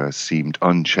Jamaica seemed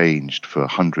unchanged for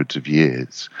hundreds of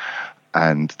years.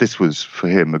 And this was, for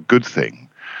him, a good thing.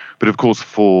 But of course,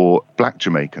 for black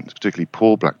Jamaicans, particularly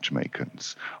poor black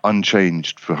Jamaicans,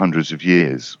 unchanged for hundreds of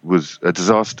years was a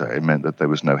disaster. It meant that there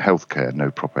was no healthcare, no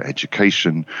proper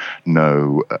education,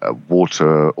 no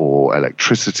water or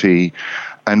electricity.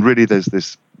 And really, there's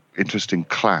this interesting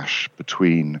clash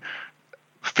between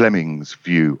Fleming's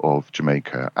view of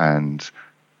Jamaica and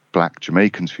black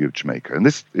Jamaicans' view of Jamaica. And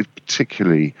this is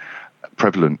particularly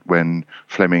prevalent when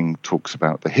Fleming talks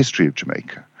about the history of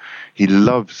Jamaica. He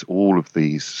loves all of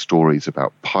these stories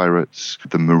about pirates,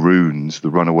 the Maroons, the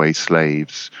runaway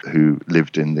slaves who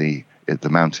lived in the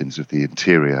mountains of the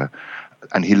interior.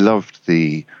 And he loved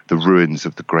the ruins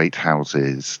of the great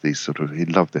houses, he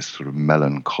loved this sort of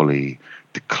melancholy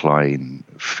decline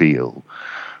feel.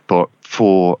 But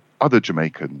for other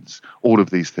Jamaicans, all of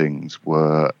these things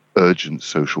were urgent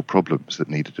social problems that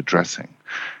needed addressing.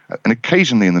 And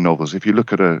occasionally in the novels, if you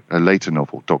look at a later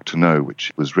novel, Dr. No,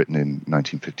 which was written in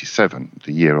 1957,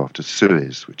 the year after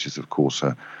Suez, which is, of course,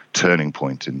 a turning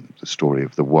point in the story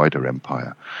of the wider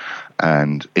empire.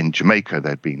 And in Jamaica,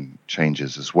 there'd been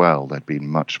changes as well. There'd been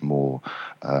much more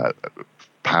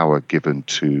power given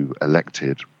to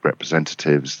elected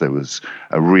representatives. There was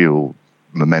a real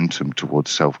momentum towards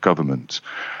self-government.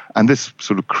 And this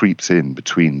sort of creeps in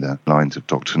between the lines of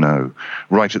Dr. No.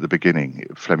 Right at the beginning,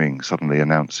 Fleming suddenly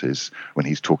announces, when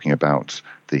he's talking about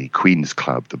the Queen's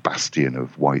Club, the bastion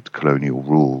of white colonial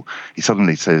rule, he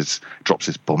suddenly drops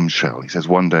this bombshell. He says,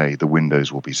 one day the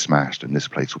windows will be smashed and this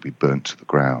place will be burnt to the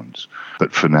ground.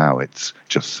 But for now, it's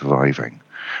just surviving.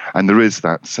 And there is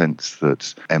that sense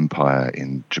that empire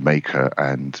in Jamaica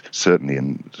and certainly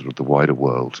in sort of the wider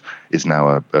world is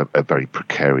now a very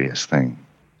precarious thing.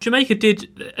 Jamaica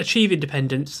did achieve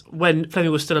independence when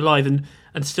Fleming was still alive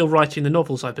and still writing the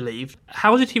novels, I believe.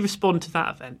 How did he respond to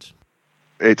that event?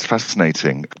 It's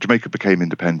fascinating. Jamaica became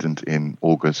independent in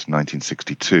August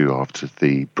 1962 after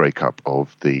the breakup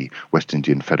of the West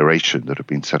Indian Federation that had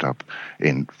been set up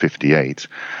in 1958.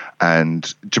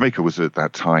 And Jamaica was at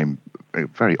that time a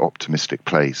very optimistic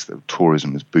place. The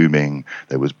tourism was booming.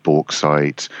 There was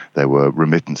bauxite. There were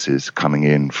remittances coming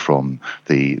in from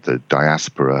the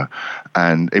diaspora.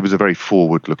 And it was a very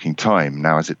forward-looking time.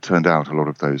 Now, as it turned out, a lot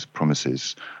of those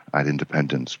promises at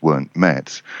independence weren't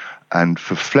met. And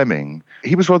for Fleming,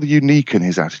 he was rather unique in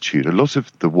his attitude. A lot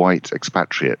of the white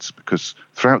expatriates, because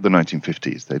throughout the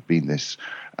 1950s, there'd been this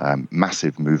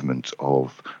massive movement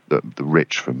of the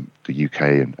rich from the UK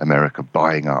and America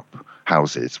buying up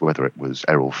houses, whether it was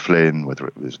Errol Flynn, whether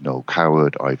it was Noel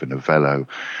Coward, Ivor Novello.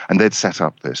 And they'd set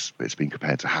up this, it's been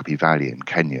compared to Happy Valley in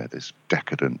Kenya, this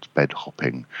decadent,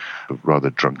 bed-hopping, rather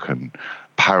drunken,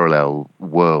 parallel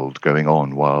world going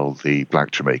on while the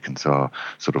black Jamaicans are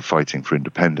sort of fighting for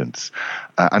independence.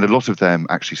 And a lot of them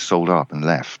actually sold up and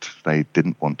left. They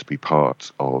didn't want to be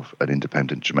part of an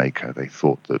independent Jamaica. They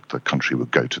thought that the country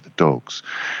would go to the dogs.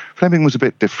 Fleming was a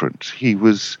bit different. He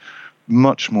was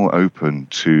much more open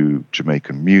to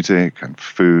Jamaican music and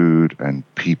food and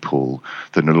people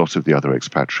than a lot of the other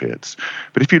expatriates.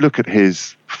 But if you look at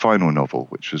his final novel,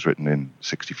 which was written in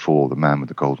 1964, The Man with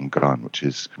the Golden Gun, which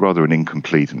is rather an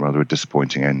incomplete and rather a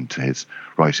disappointing end to his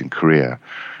writing career.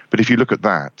 But if you look at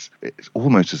that, it's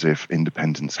almost as if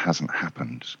independence hasn't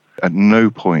happened. At no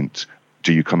point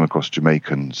do you come across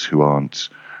Jamaicans who aren't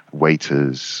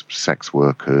waiters, sex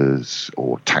workers,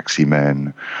 or taxi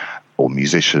men, or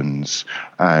musicians,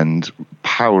 and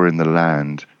power in the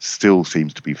land still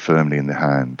seems to be firmly in the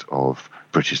hand of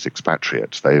British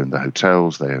expatriates. They own the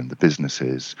hotels, they own the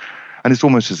businesses, and it's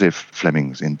almost as if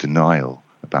Fleming's in denial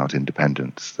about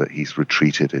independence, that he's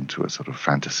retreated into a sort of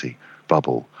fantasy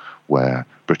bubble where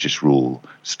British rule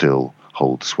still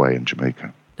holds sway in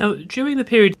Jamaica. Now, during the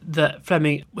period that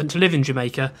Fleming went to live in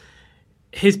Jamaica,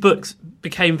 his books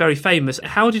became very famous.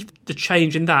 How did the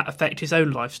change in that affect his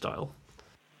own lifestyle?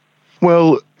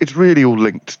 Well, it's really all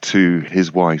linked to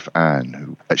his wife,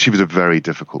 Anne. She was a very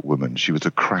difficult woman. She was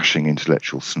a crashing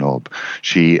intellectual snob.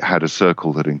 She had a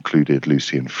circle that included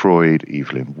Lucian Freud,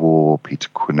 Evelyn Waugh, Peter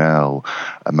Quinnell,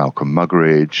 Malcolm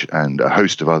Muggeridge, and a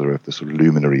host of other of the sort of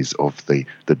luminaries of the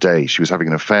day. She was having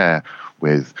an affair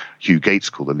with Hugh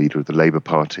Gaitskell, the leader of the Labour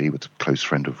Party, was a close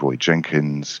friend of Roy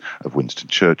Jenkins, of Winston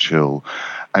Churchill,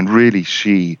 and really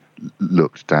she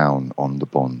looked down on the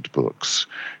Bond books.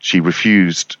 She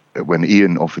refused, when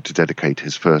Ian offered to dedicate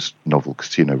his first novel,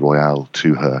 Casino Royale,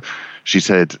 to her, she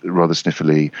said rather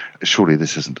sniffily, surely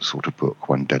this isn't the sort of book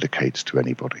one dedicates to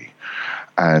anybody.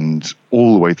 And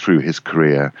all the way through his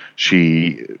career,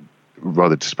 she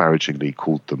rather disparagingly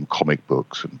called them comic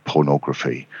books and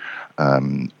pornography,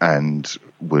 and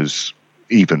was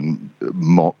even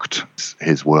mocked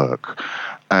his work.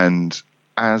 And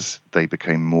as they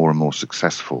became more and more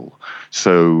successful,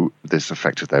 so this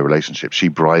affected their relationship. She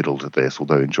bridled at this,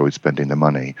 although enjoyed spending the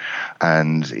money,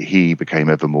 and he became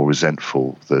ever more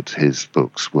resentful that his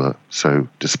books were so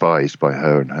despised by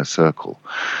her and her circle.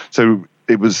 So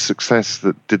it was success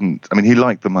that didn't... I mean, he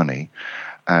liked the money,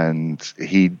 and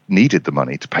he needed the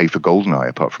money to pay for Goldeneye,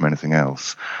 apart from anything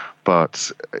else.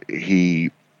 But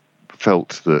he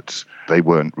felt that they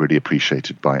weren't really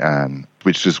appreciated by Anne,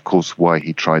 which is, of course, why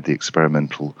he tried the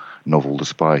experimental novel The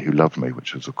Spy Who Loved Me,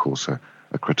 which was, of course, a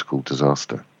critical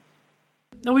disaster.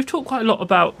 Now, we've talked quite a lot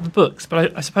about the books,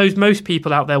 but I suppose most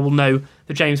people out there will know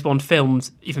the James Bond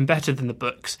films even better than the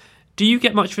books. Do you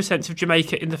get much of a sense of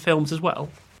Jamaica in the films as well?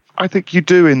 I think you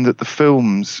do, in that the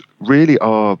films really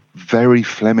are very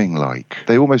Fleming-like.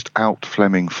 They almost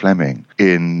out-Fleming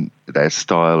in their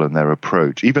style and their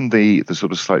approach. Even the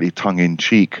sort of slightly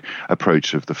tongue-in-cheek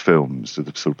approach of the films, the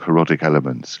sort of parodic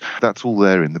elements, that's all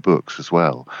there in the books as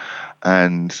well.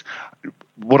 And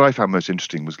what I found most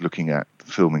interesting was looking at the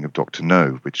filming of Dr.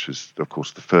 No, which was, of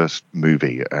course, the first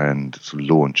movie and sort of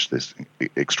launched this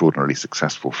extraordinarily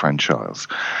successful franchise.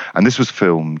 And this was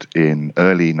filmed in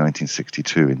early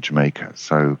 1962 in Jamaica,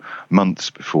 so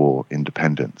months before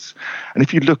independence. And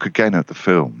if you look again at the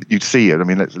film, you'd see it. I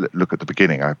mean, let's look at the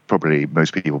beginning. Probably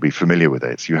most people will be familiar with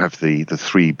it. You have the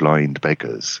three blind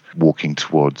beggars walking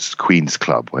towards Queen's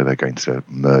Club, where they're going to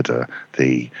murder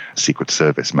the Secret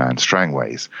Service man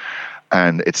Strangways.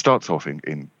 And it starts off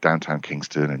in downtown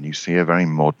Kingston, and you see a very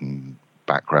modern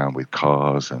background with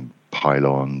cars and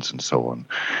pylons and so on.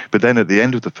 But then at the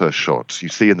end of the first shot, you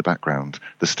see in the background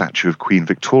the statue of Queen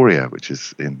Victoria, which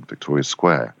is in Victoria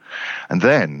Square. And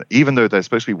then, even though they're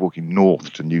supposed to be walking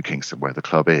north to New Kingston, where the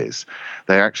club is,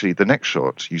 the next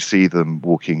shot, you see them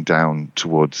walking down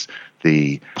towards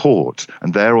the port,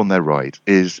 and there on their right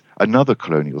is another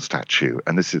colonial statue.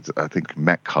 And this is, I think,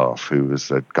 Metcalfe, who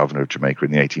was a governor of Jamaica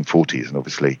in the 1840s and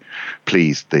obviously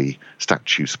pleased the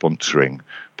statue sponsoring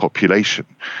population.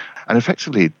 And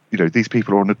effectively, these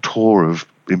people are on a tour of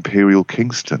Imperial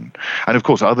Kingston. And of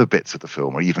course, other bits of the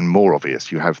film are even more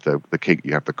obvious. You have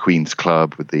the Queen's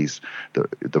Club with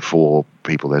the four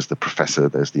people. There's the professor,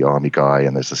 there's the army guy,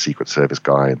 and there's the Secret Service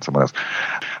guy and someone else.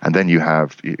 And then you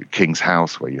have King's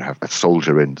House, where you have a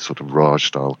soldier in sort of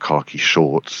Raj-style khaki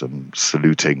shorts and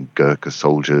saluting Gurkha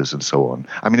soldiers and so on.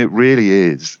 I mean, it really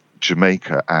is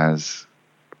Jamaica as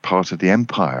part of the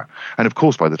empire. And of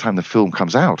course, by the time the film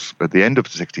comes out at the end of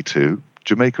 1962,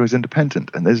 Jamaica is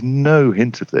independent, and there's no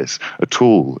hint of this at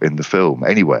all in the film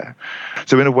anywhere.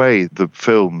 So in a way, the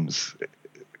films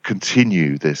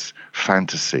continue this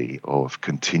fantasy of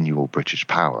continual British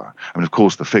power. I mean, of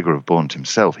course, the figure of Bond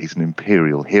himself, he's an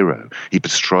imperial hero. He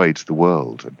bestrides the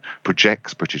world and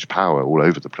projects British power all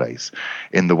over the place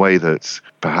in the way that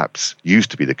perhaps used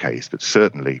to be the case, but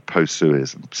certainly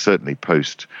post-Suez and certainly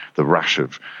post the rush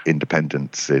of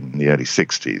independence in the early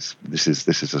 60s. This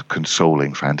is a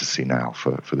consoling fantasy now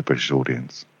for the British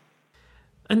audience.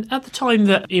 And at the time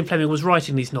that Ian Fleming was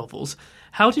writing these novels,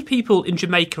 how did people in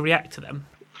Jamaica react to them?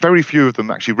 Very few of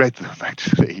them actually read them,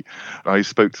 actually. I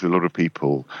spoke to a lot of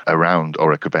people around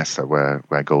Orakabessa, where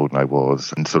Goldeneye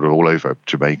was, and sort of all over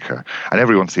Jamaica. And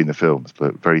everyone's seen the films,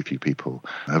 but very few people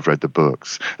have read the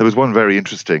books. There was one very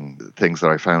interesting thing that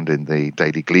I found in the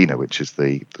Daily Gleaner, which is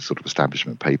the sort of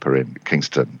establishment paper in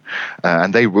Kingston.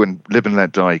 And when Live and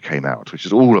Let Die came out, which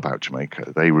is all about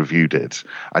Jamaica, they reviewed it.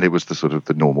 And it was the sort of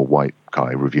the normal white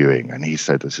guy reviewing. And he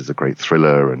said, this is a great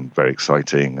thriller and very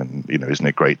exciting. And, isn't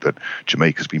it great that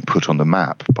Jamaica's been put on the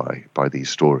map by these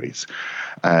stories.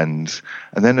 And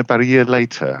then about a year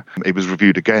later, it was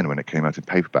reviewed again when it came out in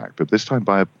paperback, but this time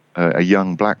by a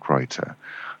young black writer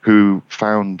who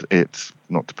found it,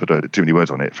 not to put too many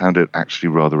words on it, found it actually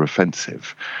rather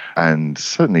offensive. And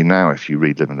certainly now, if you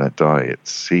read Live and Let Die, it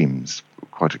seems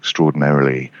quite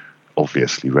extraordinarily,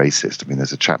 obviously racist. I mean,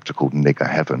 there's a chapter called Nigger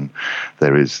Heaven.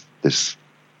 There is this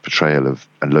portrayal of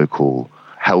a local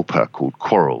helper called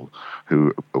Quarrel,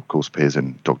 who, of course, appears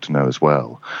in Dr. No as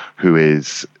well, who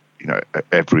is,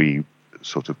 every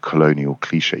sort of colonial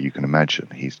cliche you can imagine.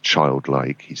 He's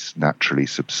childlike, he's naturally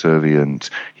subservient,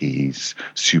 he's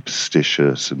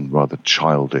superstitious and rather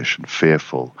childish and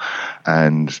fearful.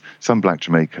 And some black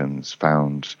Jamaicans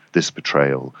found this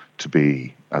portrayal to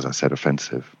be, as I said,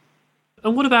 offensive.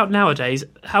 And what about nowadays?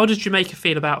 How does Jamaica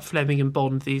feel about Fleming and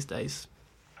Bond these days?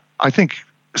 I think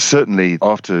certainly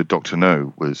after Dr.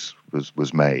 No was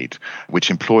made, which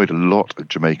employed a lot of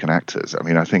Jamaican actors. I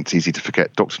mean, I think it's easy to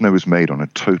forget Dr. No was made on a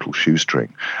total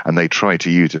shoestring, and they tried to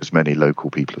use as many local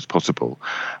people as possible.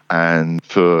 And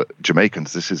for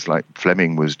Jamaicans, this is like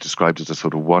Fleming was described as a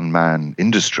sort of one-man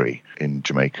industry in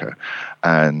Jamaica.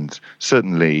 And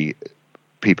certainly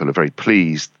people are very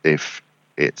pleased if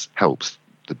it helps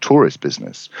the tourist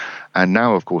business. And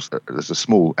now, of course, there's a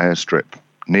small airstrip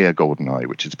near GoldenEye,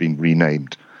 which has been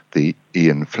renamed the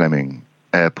Ian Fleming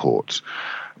Airport,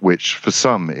 which for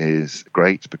some is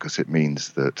great because it means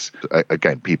that,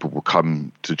 again, people will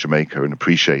come to Jamaica and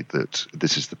appreciate that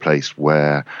this is the place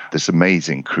where this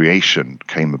amazing creation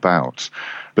came about.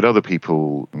 But other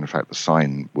people, in fact, the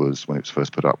sign was, when it was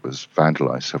first put up, was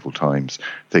vandalized several times,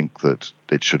 think that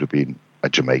it should have been a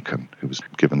Jamaican who was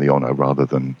given the honour rather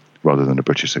than a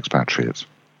British expatriate.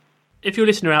 If you're a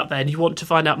listener out there and you want to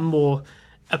find out more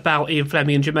about Ian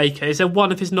Fleming and Jamaica, is there one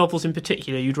of his novels in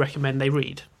particular you'd recommend they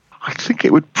read? I think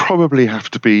it would probably have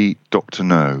to be Dr.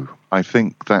 No. I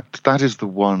think that is the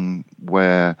one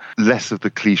where less of the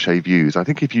cliche views. I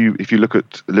think if you look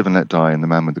at Live and Let Die and The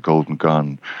Man with the Golden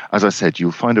Gun, as I said,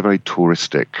 you'll find a very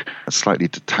touristic, slightly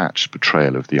detached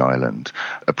portrayal of the island,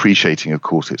 appreciating, of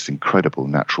course, its incredible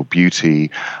natural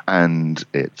beauty and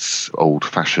its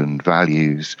old-fashioned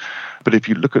values. But if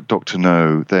you look at Dr.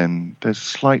 No, then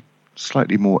there's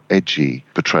slightly more edgy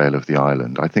portrayal of the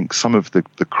island. I think some of the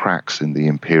cracks in the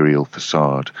imperial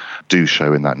facade do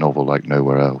show in that novel like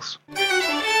nowhere else.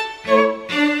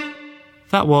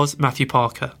 That was Matthew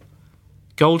Parker.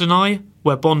 GoldenEye,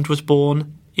 Where Bond Was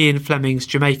Born, Ian Fleming's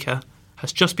Jamaica,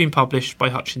 has just been published by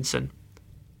Hutchinson.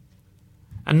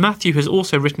 And Matthew has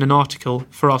also written an article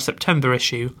for our September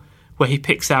issue where he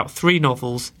picks out 3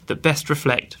 novels that best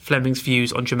reflect Fleming's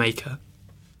views on Jamaica.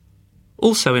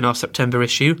 Also in our September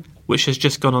issue, which has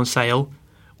just gone on sale,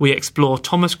 we explore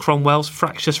Thomas Cromwell's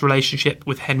fractious relationship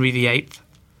with Henry VIII.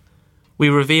 We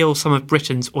reveal some of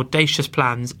Britain's audacious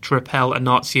plans to repel a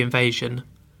Nazi invasion.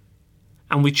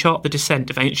 And we chart the descent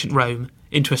of ancient Rome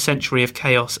into a century of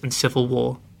chaos and civil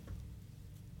war.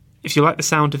 If you like the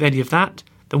sound of any of that,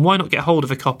 then why not get hold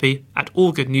of a copy at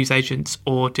all good newsagents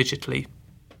or digitally.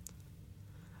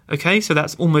 OK, so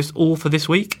that's almost all for this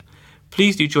week.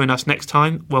 Please do join us next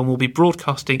time when we'll be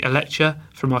broadcasting a lecture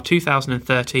from our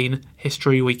 2013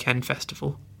 History Weekend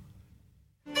Festival.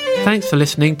 Thanks for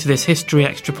listening to this History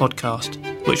Extra podcast,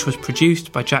 which was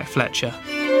produced by Jack Fletcher.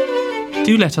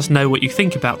 Do let us know what you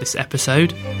think about this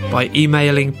episode by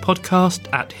emailing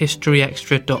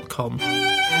podcast@historyextra.com,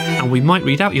 and we might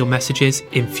read out your messages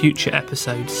in future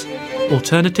episodes.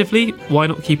 Alternatively, why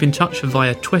not keep in touch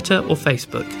via Twitter or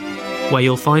Facebook, where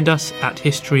you'll find us at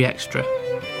History Extra.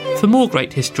 For more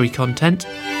great history content,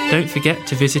 don't forget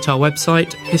to visit our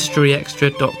website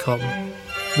historyextra.com,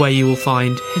 where you will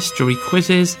find history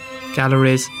quizzes,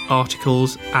 galleries,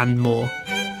 articles and more.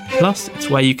 Plus, it's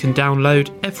where you can download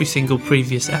every single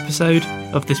previous episode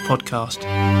of this podcast.